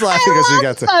 She's laughing because she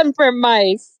got to. Thumbprint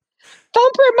mice.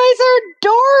 Thumbprint mice are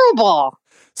adorable.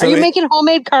 So are you making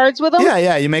homemade cards with them?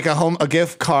 Yeah. You make a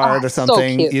gift card or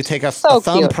something. So you take a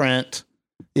thumbprint,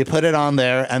 you put it on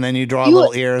there, and then you draw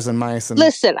little ears and mice. And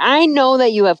listen, I know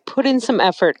that you have put in some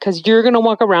effort because you're going to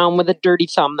walk around with a dirty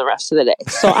thumb the rest of the day.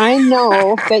 So I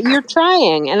know that you're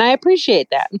trying, and I appreciate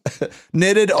that.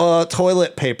 Knitted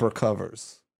toilet paper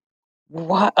covers.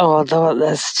 What? Oh,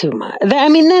 that's too much. I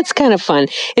mean, that's kind of fun.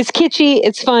 It's kitschy,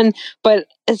 it's fun, but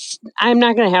I'm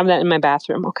not going to have that in my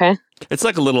bathroom, okay? It's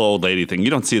like a little old lady thing. You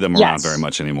don't see them around very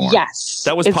much anymore. Yes.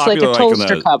 That was it's popular like a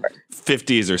toaster in the cover.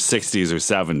 50s or 60s or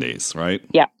 70s, right?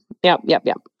 Yep.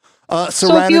 Serenity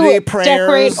so if you prayers.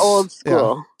 Decorate old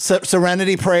school. Yeah.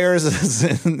 Serenity prayers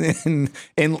is in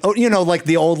like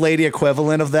the old lady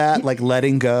equivalent of that, like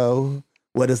letting go.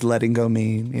 What does letting go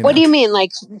mean? What do you mean?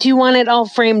 Like, do you want it all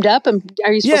framed up? And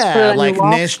are you supposed to put it on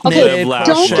your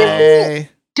wall?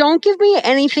 Don't give me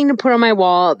anything to put on my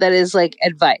wall that is like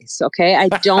advice, okay? I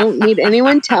don't need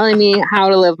anyone telling me how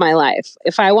to live my life.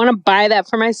 If I want to buy that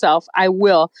for myself, I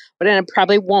will, but then I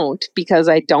probably won't because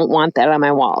I don't want that on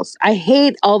my walls. I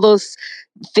hate all those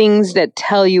things that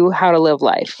tell you how to live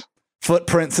life.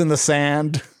 Footprints in the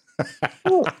sand.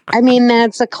 I mean,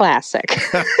 that's a classic.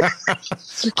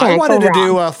 I wanted to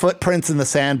do footprints in the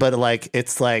sand, but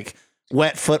it's like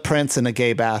wet footprints in a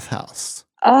gay bathhouse.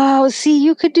 Oh, see,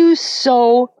 you could do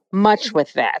so much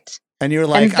with that. And you're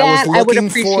like, I was looking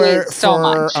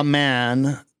for a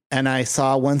man, and I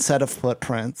saw one set of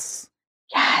footprints.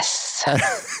 Yes.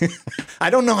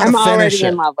 I don't know how to finish it.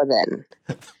 I'm already in love with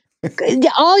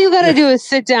it. All you got to do is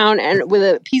sit down and with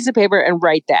a piece of paper and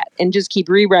write that, and just keep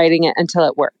rewriting it until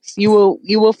it works. You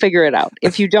will figure it out.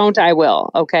 If you don't, I will.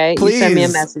 Okay, please, you send me a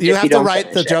message. You have to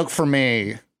write the joke for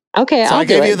me. Okay, so I'll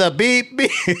give you the beep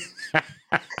beep.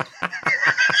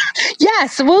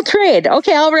 Yes, we'll trade.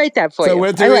 Okay, I'll write that for you. So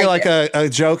we're doing like a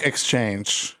joke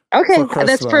exchange. Okay,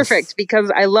 that's perfect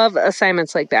because I love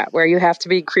assignments like that where you have to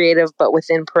be creative but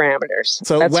within parameters.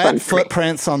 So that's wet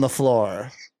footprints on the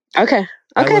floor. Okay.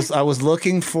 I was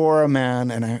looking for a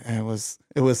man, and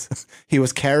he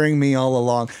was carrying me all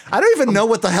along. I don't even know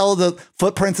what the hell the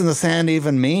footprints in the sand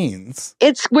even means.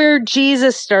 It's where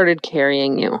Jesus started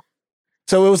carrying you.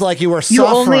 So it was like you were You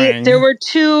suffering. there were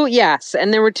two, yes,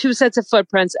 and there were two sets of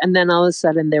footprints, and then all of a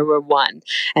sudden there were one,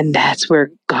 and that's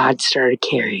where God started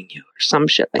carrying you, or some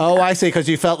shit like that. Oh, I see, because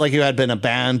you felt like you had been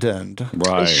abandoned.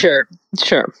 Right. Sure.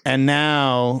 And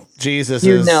now Jesus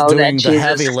You is know doing that the Jesus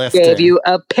heavy lifting. gave you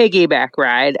a piggyback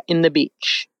ride in the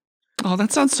beach. Oh,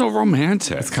 that sounds so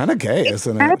romantic. It's kind of gay,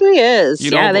 isn't it? Probably is.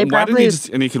 You know, Yeah, they but why probably. didn't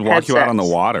and he could walk you out on the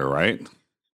sex. water, right?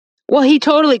 Well, he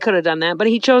totally could have done that, but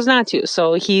he chose not to.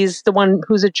 So he's the one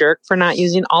who's a jerk for not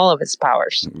using all of his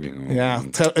powers. Yeah.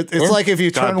 So it's like if you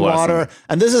God turn bless water, him.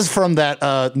 and this is from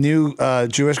that new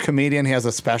Jewish comedian. He has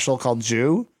a special called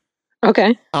Jew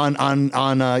Okay. on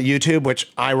YouTube, which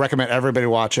I recommend everybody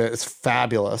watch it. It's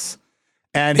fabulous.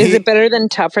 And Is it better than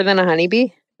Tougher Than a Honeybee?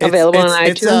 Available on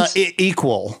iTunes? It's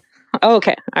equal. Oh,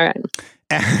 okay. All right.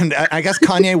 And I guess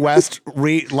Kanye West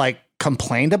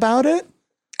complained about it.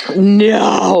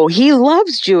 No, he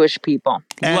loves Jewish people.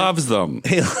 Loves them.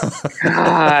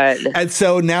 God. And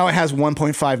so now it has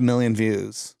 1.5 million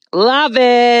views. Love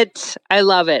it. I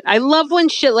love it. I love when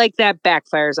shit like that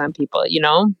backfires on people, you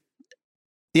know?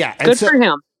 Yeah. Good for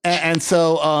him. And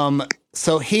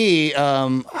so he,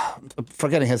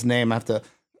 forgetting his name, I have to,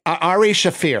 Ari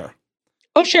Shafir.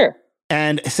 Oh, sure.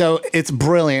 And so it's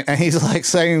brilliant. And he's like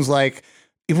saying,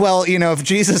 well, you know, if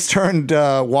Jesus turned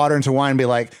water into wine, be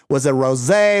like, was it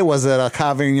rosé? Was it a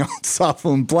Cabernet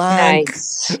Sauvignon Blanc?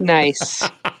 Nice.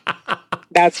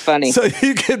 That's funny. So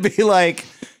you could be like,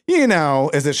 you know,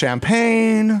 is it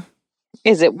champagne?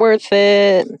 Is it worth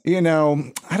it? You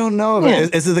know, I don't know.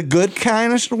 Is it a good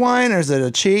kind of wine, or is it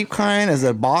a cheap kind? Is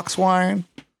it box wine?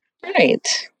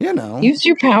 Right. You know. Use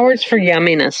your powers for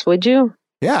yumminess, would you?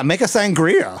 Yeah, make a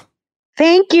sangria.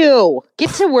 Thank you. Get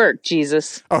to work,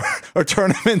 Jesus. Or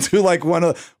turn him into like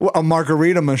a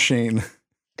margarita machine.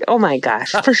 Oh my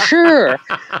gosh, for sure.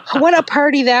 What a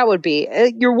party that would be.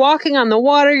 You're walking on the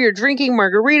water, you're drinking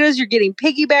margaritas, you're getting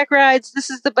piggyback rides. This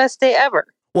is the best day ever.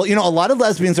 Well, you know, a lot of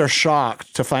lesbians are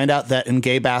shocked to find out that in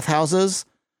gay bathhouses,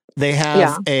 they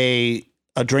have a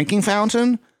drinking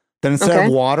fountain. Then instead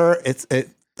of water, it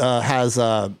has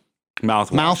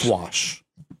mouthwash.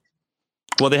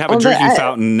 Well, they have a drinking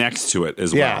fountain next to it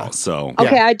as well. So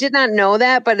okay, I did not know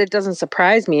that, but it doesn't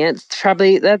surprise me.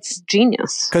 That's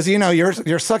genius. Because you know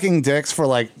you're sucking dicks for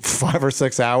like 5 or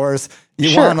 6 hours.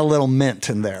 You want a little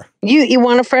mint in there. You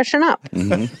want to freshen up.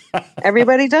 Mm-hmm.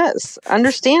 Everybody does.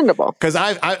 Understandable. Because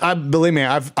I believe me,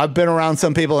 I've been around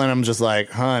some people and I'm just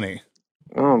like, honey.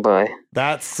 Oh boy.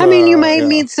 That's. I mean, you might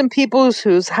meet some people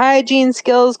whose hygiene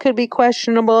skills could be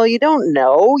questionable. You don't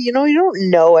know. You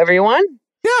don't know everyone.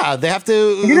 Yeah, they have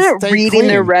to. You're not reading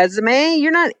their resume.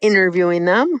 You're not interviewing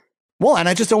them. Well, and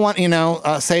I just don't want,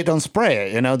 say it, don't spray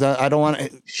it. You know, I don't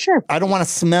want. Sure. I don't want to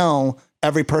smell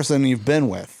every person you've been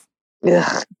with.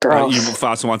 Ugh, gross. You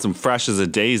also want some fresh as a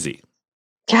daisy.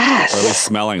 Yes. Or at least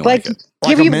smelling like it.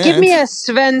 Give me a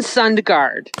Sven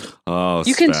Sundgaard. Oh,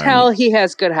 you can tell he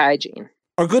has good hygiene.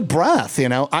 Or good breath, you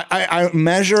know. I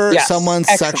measure someone's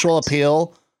sexual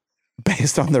appeal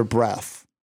based on their breath.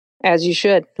 As you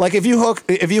should. Like if you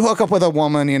hook up with a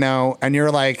woman, you know, and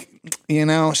you're like, you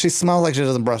know, she smells like she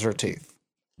doesn't brush her teeth.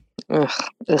 Ugh.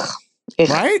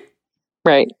 Right?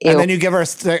 Right. And then you give her a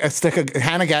stick of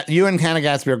Hannah Gatsby. You and Hannah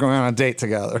Gatsby are going on a date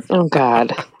together. Oh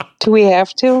God. Do we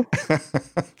have to?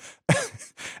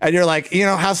 And you're like, you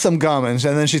know, have some gum. And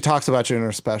then she talks about you in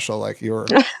her special, like you're.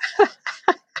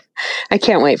 I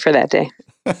can't wait for that day.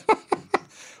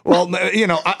 Well, you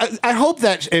know, I hope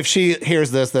that if she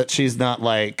hears this, that she's not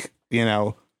like, you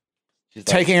know,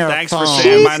 taking her Thanks phone. for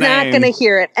saying my She's not name. going to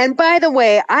hear it. And by the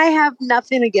way, I have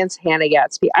nothing against Hannah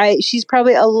Gatsby. She's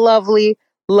probably a lovely,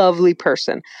 lovely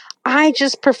person. I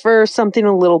just prefer something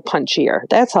a little punchier.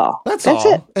 That's all. That's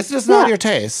all. It. It's just not your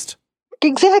taste.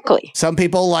 Exactly. Some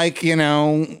people like, you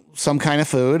know, some kind of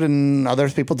food and other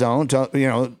people don't. You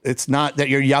know, it's not that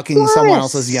you're yucking someone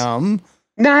else's yum.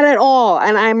 Not at all.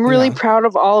 And I'm really proud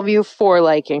of all of you for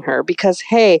liking her because,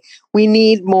 hey, we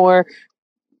need more.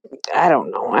 I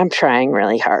don't know. I'm trying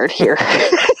really hard here.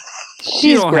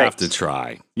 You don't have to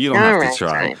try. You don't have to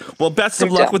try. Fine. Well, best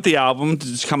of luck with the album.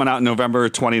 It's coming out November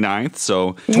 29th.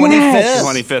 So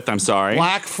 25th. I'm sorry.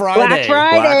 Black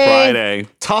Friday.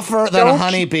 Tougher than a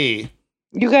honeybee.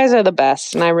 You guys are the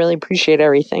best, and I really appreciate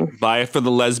everything. Buy it for the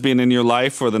lesbian in your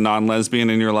life or the non-lesbian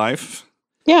in your life.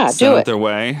 Yeah, Send do it their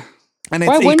way. And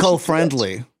it's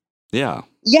eco-friendly. Yeah.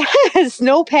 Yes,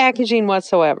 no packaging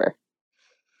whatsoever.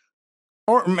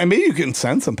 Or maybe you can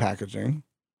send some packaging.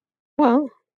 Well,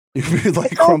 you could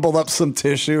like crumble up some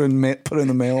tissue and put it in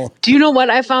the mail. Do you know what?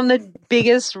 I found the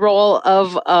biggest roll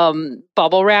of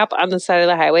bubble wrap on the side of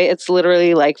the highway. It's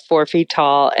literally like 4 feet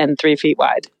tall and 3 feet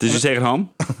wide. Did you take it home?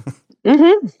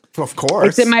 Mm-hmm. Of course.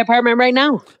 It's in my apartment right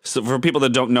now. So for people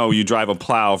that don't know, you drive a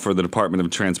plow for the Department of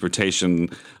Transportation,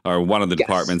 or one of the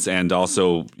departments, and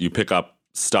also you pick up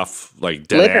stuff like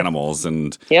dead animals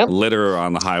and litter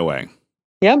on the highway.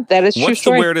 Yep, that is true. What's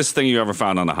the weirdest thing you ever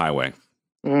found on the highway?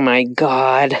 Oh my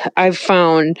God. We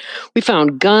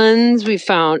found guns. I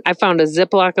found a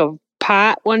Ziploc of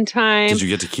pot one time. Did you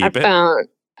get to keep it?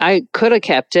 I could have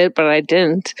kept it, but I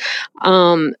didn't.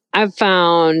 I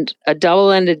found a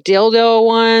double-ended dildo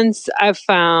once. I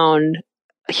found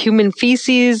human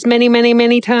feces many, many,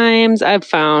 many times.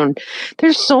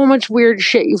 There's so much weird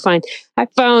shit you find. I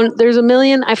found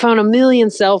a million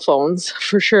cell phones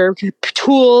for sure.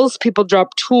 Tools. People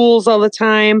drop tools all the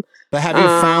time. But have you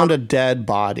found a dead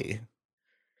body?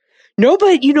 No,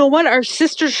 but you know what? Our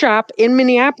sister shop in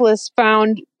Minneapolis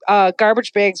found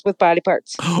garbage bags with body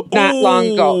parts not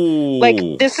long ago.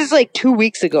 Like, this is like 2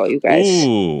 weeks ago, you guys.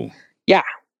 Ooh. Yeah.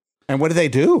 And what did they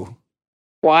do?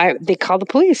 Why? They called the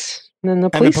police. And then the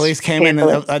police came in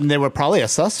and they were probably a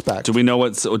suspect. Do we know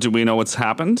what's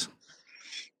happened?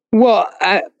 Well,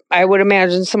 I would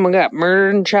imagine someone got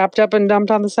murdered and chopped up and dumped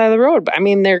on the side of the road. But I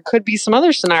mean, there could be some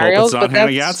other scenarios. Hope it's not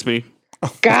Hannah Gatsby.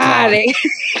 God.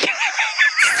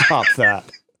 Stop that.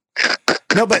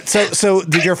 No, but so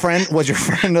was your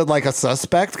friend like a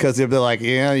suspect? Because he'd be like,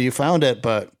 yeah, you found it,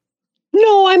 but.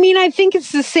 No, I mean, I think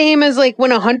it's the same as like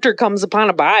when a hunter comes upon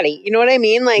a body. You know what I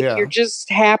mean? Like, you just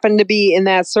happen to be in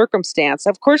that circumstance.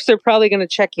 Of course, they're probably going to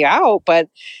check you out, but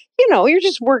you're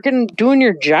just doing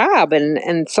your job,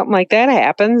 and something like that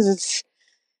happens.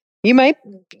 You might,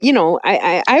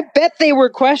 I bet they were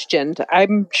questioned.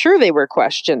 I'm sure they were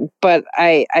questioned, but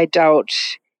I doubt,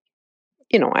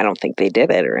 I don't think they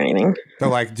did it or anything. They're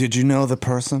like, did you know the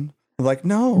person? They're like,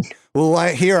 no.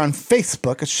 Well, here on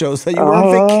Facebook, it shows that you were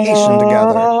on vacation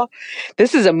together.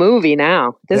 This is a movie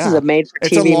now. This is a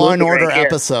made-for-TV movie. It's a Law and Order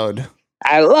episode.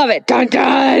 I love it. Dun,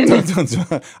 dun. Dun, dun,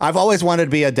 dun. I've always wanted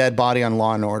to be a dead body on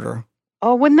Law and Order.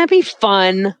 Oh, wouldn't that be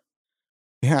fun?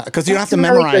 Yeah, because you don't have to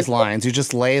memorize lines. You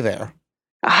just lay there.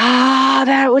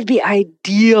 That would be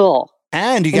ideal.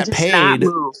 And you get paid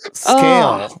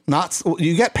scale.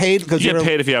 You get paid because you get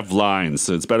paid if you have lines.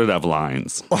 So it's better to have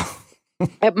lines.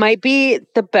 It might be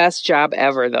the best job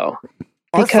ever, though,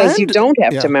 because you don't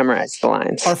have to memorize the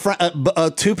lines. Our friend,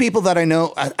 two people that I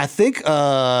know, I think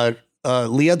Leah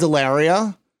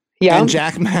Delaria and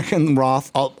Jack McEnroth,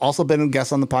 also been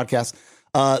guests on the podcast.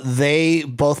 They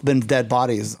both been dead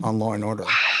bodies on Law and Order.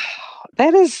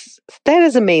 That is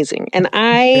amazing, and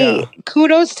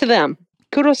kudos to them.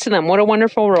 Kudos to them. What a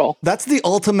wonderful role. That's the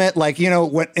ultimate, like,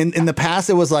 when in the past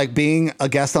it was like being a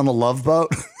guest on the Love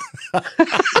Boat.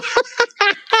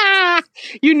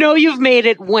 You've made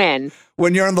it when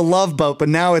you're on the Love Boat, but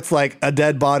now it's like a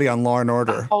dead body on Law and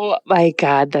Order. Oh my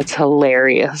God, that's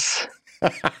hilarious.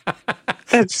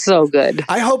 That's so good.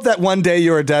 I hope that one day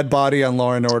you're a dead body on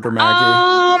Law and Order, Maggie.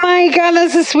 Oh my God,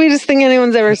 that's the sweetest thing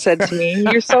anyone's ever said to me.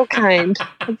 You're so kind.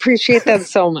 I appreciate that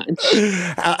so much.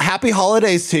 Happy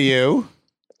holidays to you.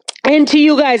 And to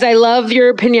you guys. I love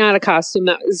your piñata costume.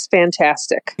 That was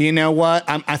fantastic. You know what?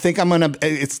 I think I'm going to,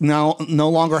 it's no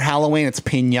longer Halloween. It's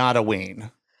Piñata-ween.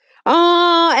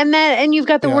 Oh, and you've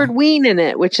got the word ween in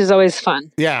it, which is always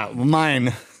fun. Yeah,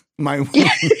 my ween.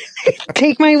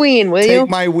 Take my ween, will you? Take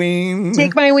my ween.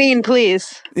 Take my ween,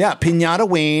 please. Yeah,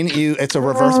 Piñata-ween. It's a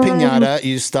reverse piñata.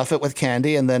 You stuff it with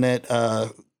candy, and then it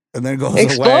goes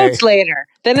explodes away. later.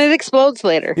 Then it explodes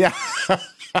later. Yeah,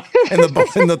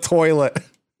 in the toilet.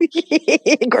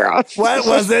 Gross. What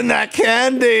was in that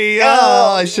candy?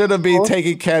 Oh, I shouldn't be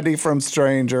taking candy from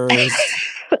strangers.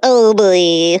 Oh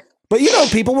boy. But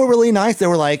people were really nice. They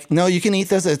were like, "No, you can eat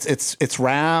this. It's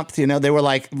wrapped." They were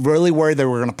like really worried they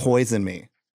were going to poison me.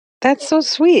 That's so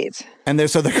sweet. And they're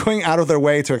going out of their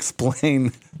way to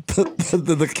explain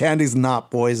the candy's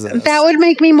not poisonous. That would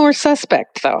make me more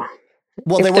suspect, though.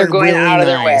 Well, they were going really out of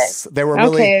their way. They were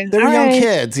really they were young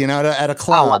kids, at a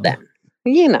club.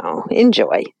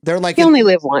 Enjoy. They're like, you only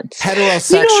live once.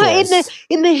 Heterosexuals.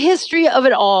 In the history of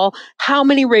it all, how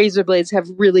many razor blades have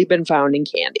really been found in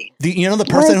candy? The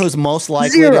person who's most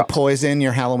likely to poison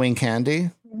your Halloween candy?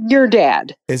 Your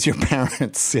dad. Is your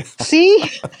parents. Yeah. See?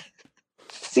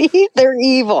 See? They're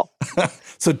evil.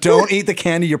 So don't eat the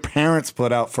candy your parents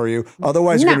put out for you.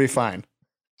 Otherwise, you're going to be fine.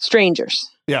 Strangers.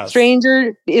 Yeah.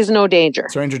 Stranger is no danger.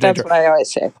 Stranger danger. That's what I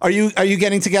always say. Are you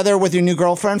getting together with your new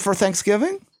girlfriend for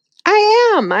Thanksgiving?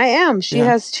 I am. She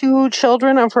has 2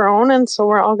 children of her own, and so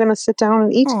we're all going to sit down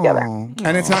and eat together.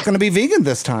 And it's not going to be vegan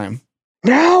this time.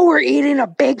 No, we're eating a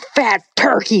big fat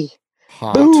turkey.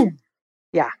 Hot. Boom.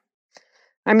 Yeah.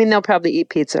 I mean, they'll probably eat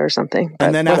pizza or something.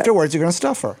 And then afterwards, you're going to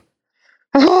stuff her.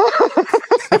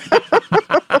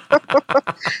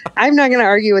 not going to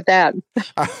argue with that.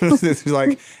 It's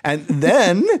like, and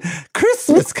then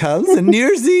Christmas comes and New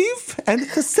Year's Eve, and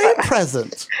it's the same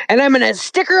present. And I'm going to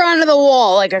stick her onto the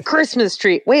wall like a Christmas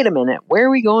tree. Wait a minute. Where are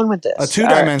we going with this? A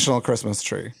 2-dimensional Christmas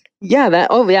tree. Yeah,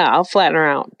 I'll flatten her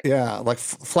out. Yeah, like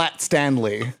Flat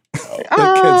Stanley. The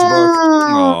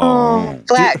Oh, kid's book.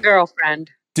 Flat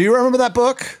Girlfriend. Do you remember that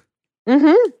book?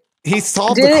 Mm-hmm. He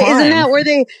solved the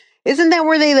crime. Isn't that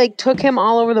where they like took him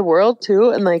all over the world too,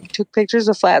 and like took pictures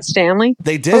of Flat Stanley?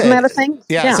 They did. Wasn't that a thing?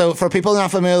 Yeah. So for people not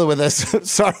familiar with this,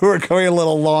 sorry, we're going a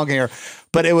little long here,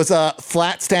 but it was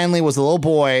Flat Stanley was a little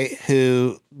boy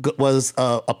who was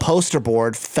a poster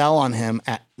board fell on him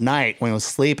at night when he was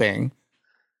sleeping,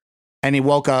 and he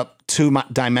woke up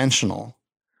 2-dimensional.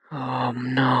 Oh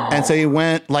no! And so he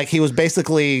went like he was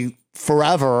basically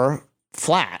forever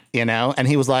flat, and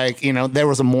he was like, there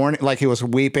was a morning, like he was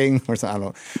weeping or something, I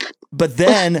don't know. But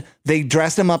then they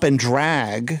dressed him up in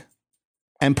drag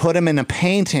and put him in a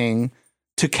painting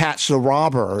to catch the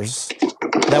robbers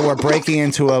that were breaking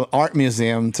into an art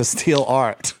museum to steal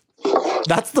art.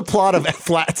 That's the plot of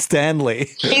Flat Stanley.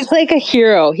 He's like a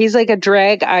hero. He's like a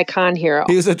drag icon hero.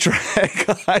 He was a drag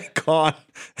icon.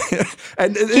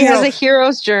 And he has a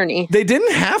hero's journey. They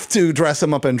didn't have to dress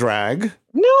him up in drag.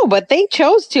 No, but they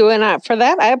chose to, and for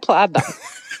that, I applaud them.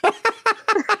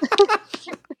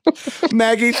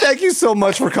 Maggie, thank you so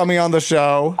much for coming on the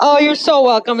show. Oh, you're so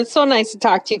welcome. It's so nice to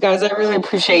talk to you guys. I really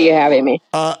appreciate you having me.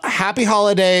 Happy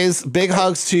holidays. Big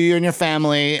hugs to you and your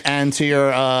family and to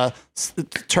your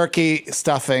turkey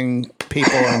stuffing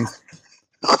people.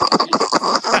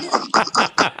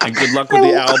 And good luck with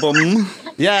the album.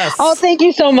 Yes. Oh, thank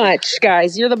you so much,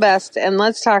 guys. You're the best. And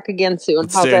let's talk again soon.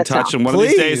 Let's stay in touch. And one of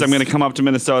these days, I'm going to come up to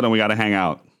Minnesota and we got to hang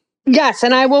out. Yes,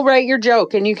 and I will write your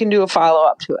joke, and you can do a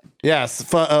follow-up to it.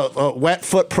 Yes, wet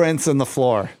footprints in the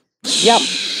floor. Yep,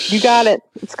 you got it.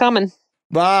 It's coming.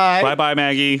 Bye. Bye-bye,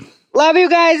 Maggie. Love you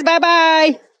guys.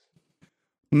 Bye-bye.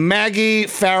 Maggie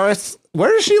Faris. Where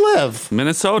does she live?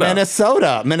 Minnesota.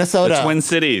 The Twin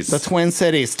Cities. The Twin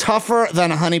Cities. Tougher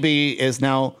Than a Honeybee is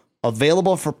now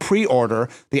available for pre-order.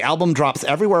 The album drops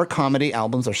everywhere comedy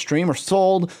albums are streamed or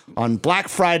sold on Black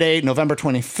Friday, November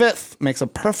 25th. Makes a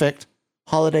perfect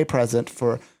holiday present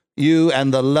for you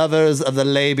and the lovers of the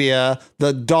labia,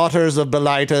 the daughters of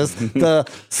Bilitis, the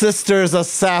sisters of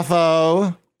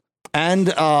Sappho, and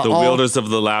the wielders of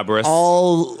the labyrinth.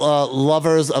 All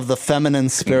lovers of the feminine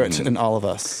spirit in all of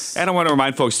us. And I want to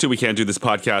remind folks, too, we can't do this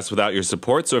podcast without your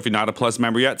support. So if you're not a Plus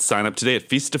member yet, sign up today at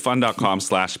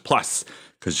feastoffun.com/plus.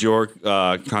 Because your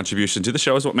contribution to the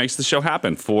show is what makes the show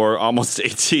happen for almost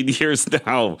 18 years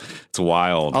now. It's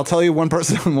wild. I'll tell you, one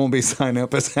person who won't be signing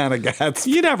up is Hannah Gadsby.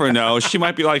 You never know. She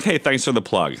might be like, hey, thanks for the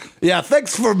plug. Yeah,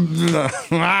 thanks for...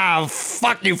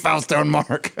 fuck you, Fausto and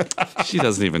Mark. She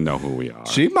doesn't even know who we are.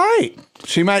 She might.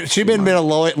 She's been a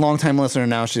long-time listener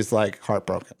now. She's like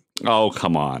heartbroken. Oh,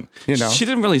 come on. She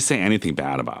didn't really say anything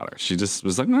bad about her. She just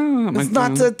was like, no. It's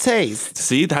not to taste.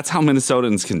 See, that's how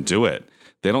Minnesotans can do it.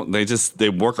 They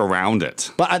work around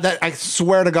it. But I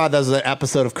swear to God, that was an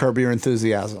episode of Curb Your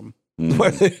Enthusiasm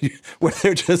where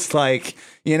they're just like,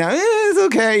 it's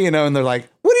okay, and they're like,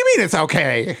 what do you mean it's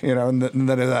okay? And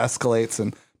then it escalates.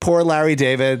 And poor Larry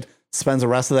David spends the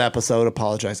rest of the episode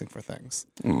apologizing for things.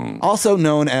 Also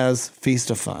known as Feast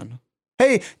of Fun.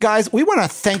 Hey, guys, we want to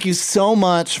thank you so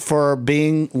much for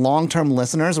being long-term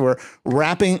listeners. We're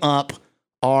wrapping up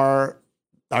our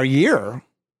year.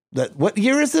 What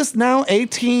year is this now?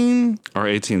 18? Our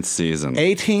 18th season.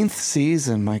 18th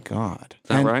season, my God. Is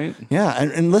that right? Yeah,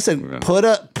 and listen,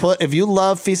 if you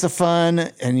love Feast of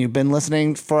Fun and you've been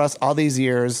listening for us all these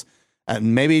years,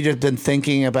 and maybe you've been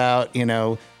thinking about,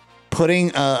 putting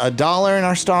a $1 in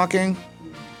our stocking,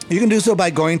 you can do so by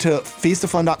going to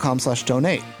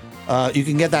feastoffun.com/donate. You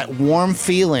can get that warm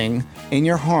feeling in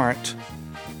your heart,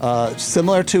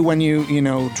 similar to when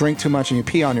you drink too much and you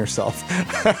pee on yourself.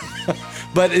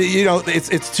 But,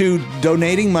 it's to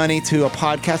donating money to a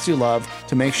podcast you love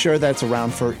to make sure that it's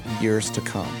around for years to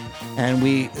come. And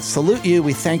we salute you.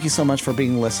 We thank you so much for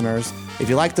being listeners. If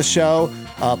you like the show,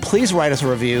 please write us a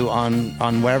review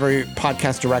on whatever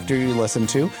podcast director you listen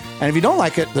to. And if you don't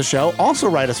like the show, also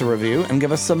write us a review and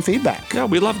give us some feedback. Yeah,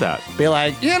 we love that. Be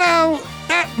like,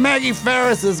 that Maggie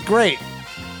Faris is great.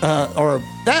 Or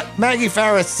that Maggie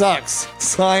Faris sucks.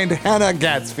 Signed, Hannah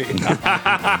Gadsby.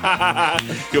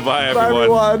 Goodbye, everyone. Bye,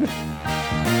 everyone.